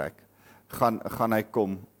vrederyk gaan hy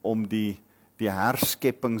kom om die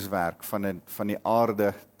herskeppingswerk van die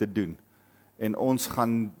aarde te doen. En ons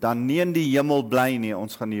gaan dan nie in die hemel bly nie,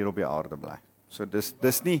 ons gaan hier op die aarde bly. So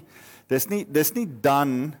dis nie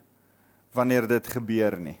dan wanneer dit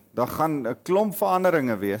gebeur nie. Daar gaan 'n klomp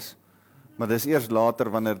veranderinge wees, maar dis eers later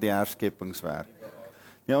wanneer die herskeppingswerk.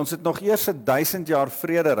 Ja, ons het nog eers 'n 1000 jaar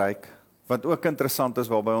vrederyk, wat ook interessant is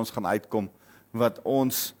waarby ons gaan uitkom, wat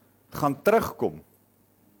ons gaan terugkom.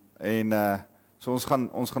 En so ons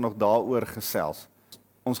gaan nog daaroor gesels.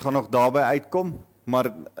 Ons gaan nog daarby uitkom,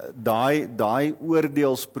 maar daai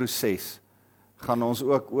oordeelsproses gaan ons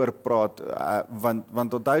ook oor praat,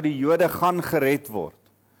 want onthou die Jode gaan gered word,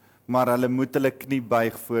 maar hulle moet hulle knie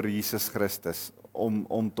buig voor Jesus Christus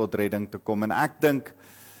om tot redding te kom. En ek dink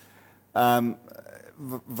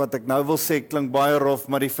wat ek nou wil sê klink baie rof,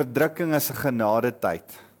 maar die verdrukking is 'n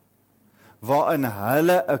genadetyd waarin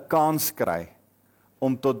hulle 'n kans kry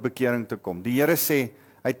om tot bekering te kom. Die Here sê,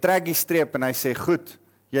 hy trek die streep en hy sê, goed,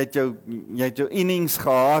 jy het jou innings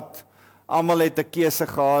gehad, almal het 'n keuse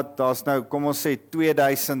gehad, daar's nou, kom ons sê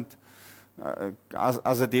 2000,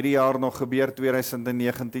 as dit hierdie jaar nog gebeur,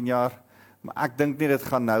 2019 jaar, maar ek dink nie dit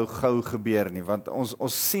gaan nou gou gebeur nie, want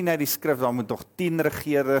ons sien uit die skrif, daar moet nog 10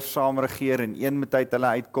 regerders saam regeer en een moet uit hulle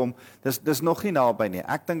uitkom, dis nog nie naby nie,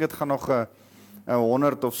 ek dink dit gaan nog 'n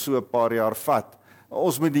 100 of so 'n paar jaar vat.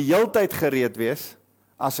 Ons moet die heeltyd gereed wees,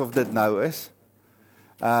 asof dit nou is.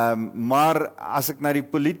 Maar as ek na die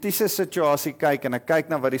politiese situasie kyk en ek kyk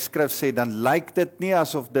na wat die skrif sê, dan lyk dit nie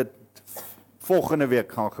asof dit volgende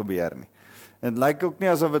week gaan gebeur nie. En dit lyk ook nie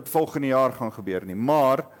asof dit volgende jaar gaan gebeur nie.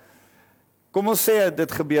 Maar kom ons sê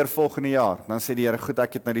dit gebeur volgende jaar, dan sê die Here, goed,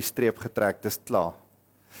 ek het nou die streep getrek, dis klaar.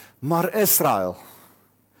 Maar Israel,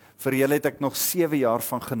 vir julle het ek nog 7 jaar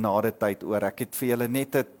van genadetyd oor. Ek het vir julle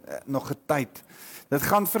net nog 'n tyd. Dit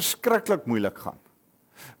gaan verskriklik moeilik gaan.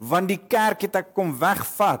 Want die kerk het ek kom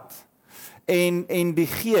wegvat. En die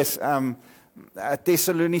Gees,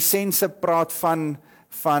 Thessalonisense praat van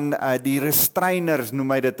die restrainers,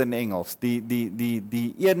 noem hy dit in Engels.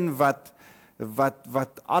 Die een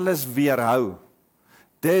wat alles weerhou.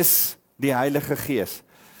 Dis die Heilige Gees.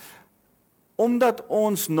 Omdat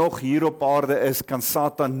ons nog hier op aarde is, kan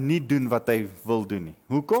Satan nie doen wat hy wil doen nie.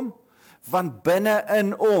 Hoekom? Want binne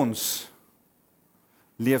in ons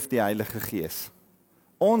leef die Heilige Gees.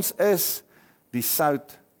 Ons is die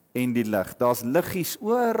sout en die lig. Daar's liggies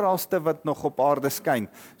oralste wat nog op aarde skyn.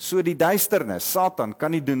 So die duisternis, Satan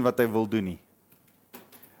kan nie doen wat hy wil doen nie.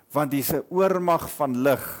 Want dis 'n oormag van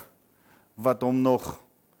lig wat hom nog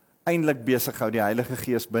eintlik besig hou, die Heilige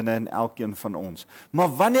Gees binne in elkeen van ons. Maar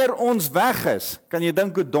wanneer ons weg is, kan jy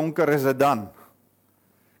dink hoe donker is dit dan?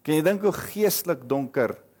 Kan jy dink hoe geestelik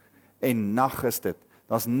donker en nag is dit?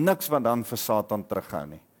 Daar's niks wat dan vir Satan terughou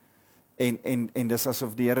nie. En dis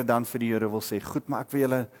asof die Here dan vir die Jode wil sê, goed, maar ek wil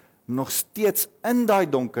julle nog steeds in daai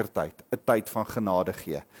donker tyd 'n tyd van genade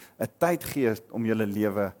gee. 'n Tyd gee om julle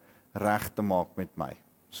lewe reg te maak met my.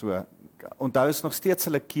 So, onthou is nog steeds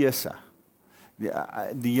hulle keuse.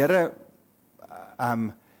 Die Here,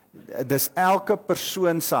 dis elke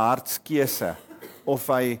persoon se hartskeuse of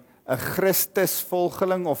hy 'n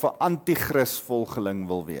Christusvolgeling of 'n anti-Christvolgeling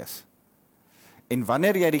wil wees. En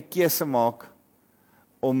wanneer jy die keuse maak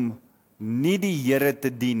om nie die Here te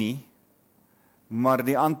dien nie, maar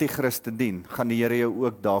die anti-Christ te dien, gaan die Here jou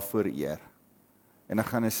ook daarvoor eer. En dan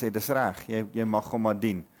gaan hy sê, dis reg, jy mag hom maar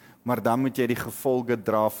dien. Maar dan moet jy die gevolge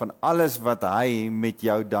dra van alles wat hy met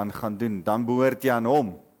jou dan gaan doen. Dan behoort jy aan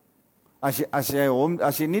hom.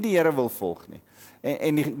 As jy nie die Here wil volg nie.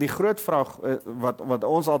 En die groot vraag wat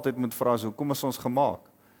ons altyd moet vra is, hoekom is ons gemaak?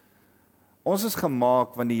 Ons is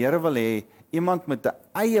gemaak want die Here wil hê iemand met 'n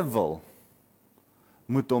eie wil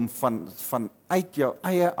moet hom van uit jou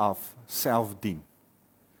eie af self dien.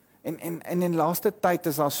 En in laaste tyd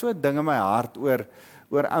is daar so ding in my hart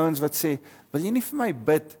oor ouens wat sê, wil jy nie vir my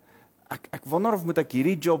bid? Ek wonder of moet ek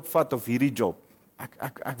hierdie job vat of hierdie job.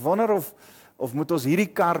 Ek wonder of moet ons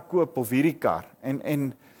hierdie kar koop of hierdie kar.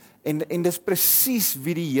 En dis presies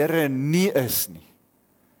wie die Here nie is nie.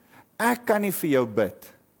 Ek kan nie vir jou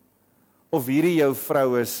bid of hierdie jou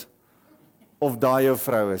vrou is of daai jou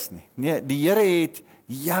vrou is nie. Nee, die Here het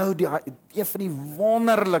jou een van die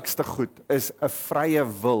wonderlikste goed is 'n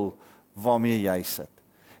vrye wil waarmee jy sit.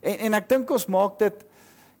 En ek dink ons maak dit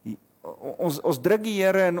ons druk die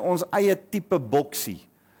Here in ons eie tipe boksie.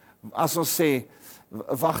 As ons sê,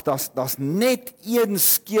 wag, daar's net een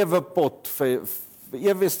skewe pot vir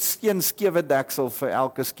ewes een skewe deksel vir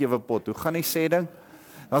elke skewe pot. Hoe gaan die sê ding?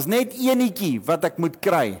 Daar's net eenetjie wat ek moet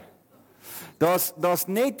kry. Daar's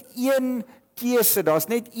net een keuse, daar's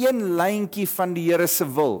net een lyntjie van die Here se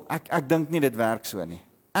wil. Ek dink nie dit werk so nie.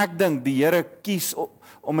 Ek dink die Here kies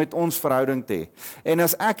om met ons verhouding te hê. En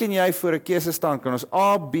as ek en jy voor 'n keuse staan, kan ons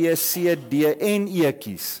A, B, C, D en E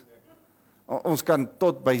kies. Ons kan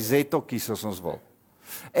tot by Z ook kies as ons wil.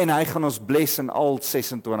 En hy gaan ons bless in al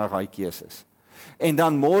 26 daai keuses. En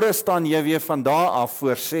dan môre staan jy weer van daar af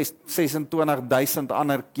voor 26,000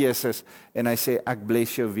 ander keuses en hy sê ek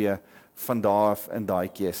bless jou weer van daar af in daai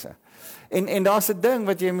keuse. En daar's 'n ding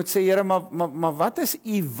wat jy moet sê, Here, maar wat is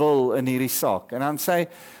u wil in hierdie saak? En dan sê hy,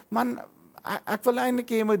 man, ek wil eintlik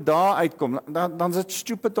jy moet daar uitkom. Dan is dit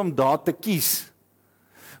stupid om daar te kies.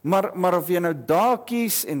 Maar of jy nou daar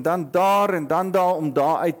kies en dan daar om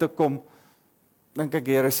daar uit te kom, dink ek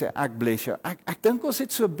Here sê ek bless jou. Ek dink ons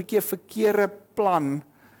het so 'n bietjie 'n verkeerde plan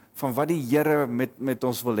van wat die Here met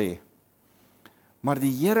ons wil hê. Maar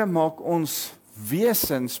die Here maak ons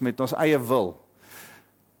wesens met ons eie wil.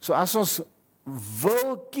 So as ons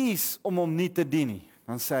wil kies om hom nie te dien nie,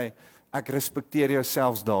 dan sê hy, ek respekteer jou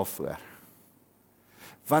selfs daarvoor.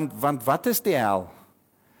 Want wat is die hel?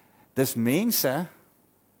 Dis mense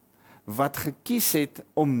wat gekies het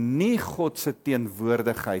om nie God se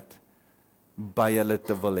teenwoordigheid by hulle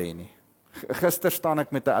te wil hê nie. Gister staan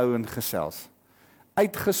ek met 'n ou en gesels.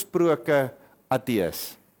 Uitgesproke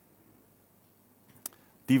ateës.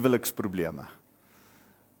 Die huweliksprobleme.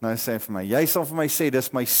 Nou sê hy vir my, jy sal vir my sê,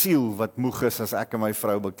 dis my siel wat moeg is as ek en my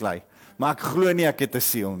vrou beklei. Maar ek glo nie ek het 'n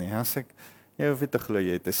siel nie. Dan sê ek, jy hoef nie te glo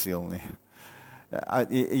jy het 'n siel nie.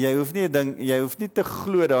 Jy hoef nie te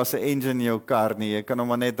glo daar's 'n engine in jou kar nie, jy kan hom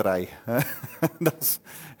maar net ry.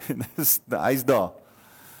 Hy's daar.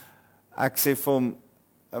 Ek sê vir hom,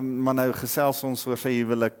 maar nou gesels ons oor sy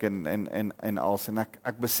huwelik en als, en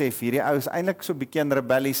ek besef, hierdie ou is eintlik so 'n bietjie in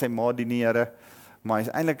rebellie, sy ma dien die Here, maar hy's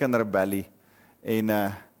eintlik in rebellie. En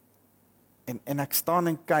ek staan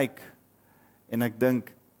en kyk, en ek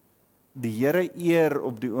dink, die Here eer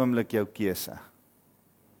op die oomblik jou keuse.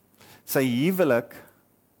 Sy huwelik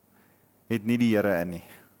het nie die Here in nie.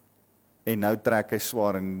 En nou trek hy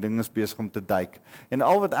swaar en die ding is besig om te duik. En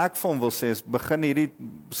al wat ek vir hom wil sê is, begin hierdie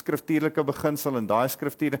skriftuurlike beginsel en daai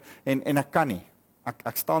skrifture, en ek kan nie.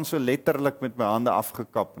 Ek staan so letterlik met my hande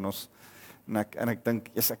afgekap, en ek dink,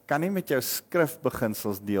 ek kan nie met jou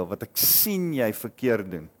skrifbeginsels deel, wat ek sien jy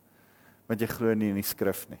verkeerd doen, want jy glo nie in die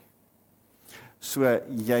skrif nie. So,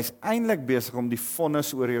 jy's eintlik besig om die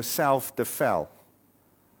vonnis oor jouself te vel,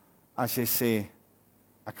 as jy sê,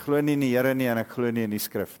 ek glo nie in die Here nie, en ek glo nie in die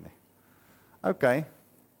skrif nie. OK,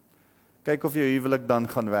 kyk of jou huwelik dan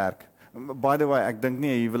gaan werk. By the way, ek dink nie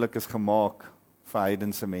 'n huwelik is gemaak vir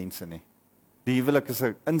heidense mense nie. Die huwelik is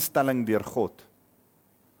 'n instelling deur God.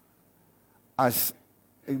 As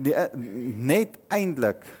net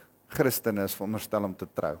eintlik Christene is veronderstel om te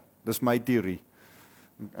trou. Dis my teorie.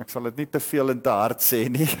 Ek sal dit nie te veel en te hard sê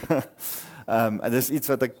nie. En dis iets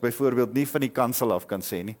wat ek byvoorbeeld nie van die kansel af kan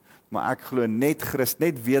sê nie, maar ek glo net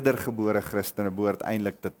wedergebore Christene behoort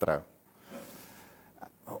eintlik te trou.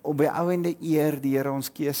 Op die ou ende eer die Here ons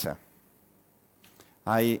keuse.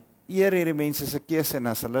 Hy eer hierdie mense se keuse en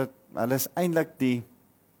as hulle is eintlik die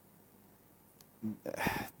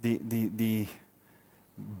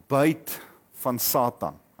buit van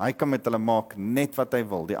Satan. Hy kan met hulle maak net wat hy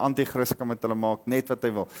wil. Die anti-Christus kan met hulle maak net wat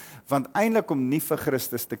hy wil. Want eintlik om nie vir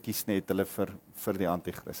Christus te kies nie, het hulle vir die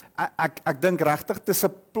anti-Christus. Ek dink regtig dis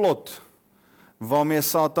 'n plot waarmee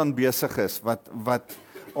Satan besig is, wat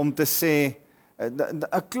om te sê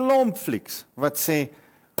 'n klomp flieks wat sê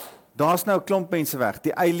daar's nou 'n klomp mense weg.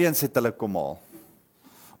 Die aliens het hulle kom haal.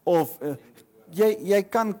 Of jy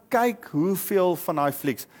kan kyk hoeveel van daai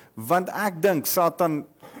flieks, want ek dink Satan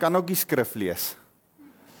kan ook die skrif lees.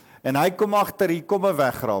 En hy kom agter, hier kom 'n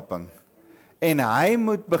wegraping. En hy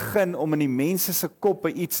moet begin om in die mense se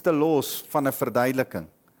koppe iets te los van 'n verduideliking.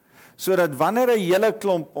 Sodat wanneer 'n hele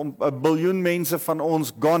klomp, 'n biljoen mense van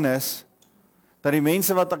ons gone is, dat die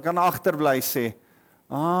mense wat kan agterbly sê,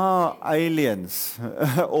 aliens,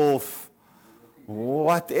 of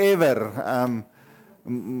whatever.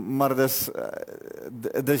 Maar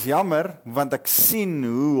dis jammer, want ek sien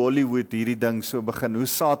hoe Hollywood hierdie ding so begin, hoe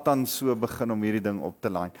Satan so begin om hierdie ding op te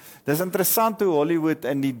laai. Dis interessant hoe Hollywood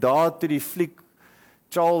in die dae toe die fliek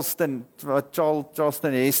Charleston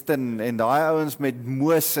Heston en daai ouens met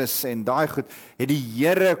Moses en daai goed,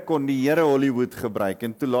 kon die Here Hollywood gebruik,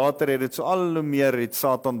 en toe later het dit so al hoe meer het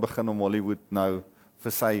Satan begin om Hollywood nou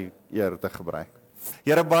vir sy eer te gebruik.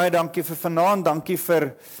 Here, baie dankie vir vanaand, dankie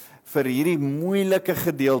vir hierdie moeilike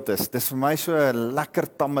gedeeltes. Dis vir my so 'n lekker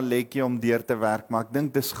tammeletjie om deur te werk, maar ek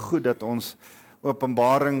dink dis goed dat ons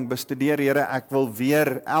Openbaring bestudeer. Here, ek wil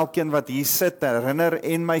weer elkeen wat hier sit herinner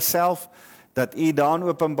en myself dat U daar in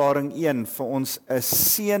Openbaring 1 vir ons 'n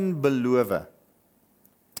seën beloof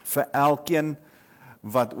vir elkeen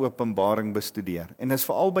wat Openbaring bestudeer. En dis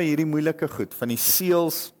veral by hierdie moeilike goed van die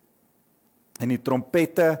seels en die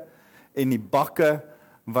trompette en die bakke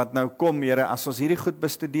wat nou kom, Here, as ons hierdie goed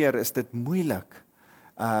bestudeer, is dit moeilik.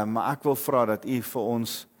 Maar ek wil vra dat U vir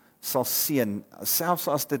ons sal seën, selfs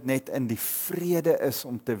as dit net in die vrede is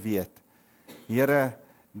om te weet, Here,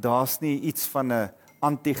 daar's nie iets van 'n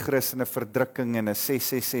anti-kris en 'n verdrukking en 'n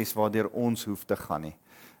 666 waardeur ons hoef te gaan nie.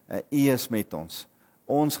 U is met ons.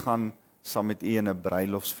 Ons gaan saam met U in 'n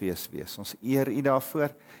bruilofsfees wees. Ons eer U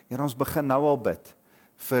daarvoor. Here, ons begin nou al bid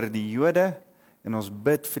vir die Jode, en ons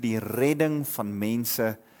bid vir die redding van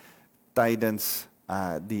mense tydens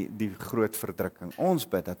die groot verdrukking. Ons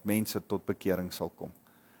bid dat mense tot bekering sal kom.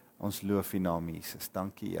 Ons loof U naam, Jesus.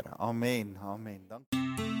 Dankie, Here. Amen. Amen.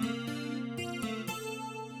 Dankie.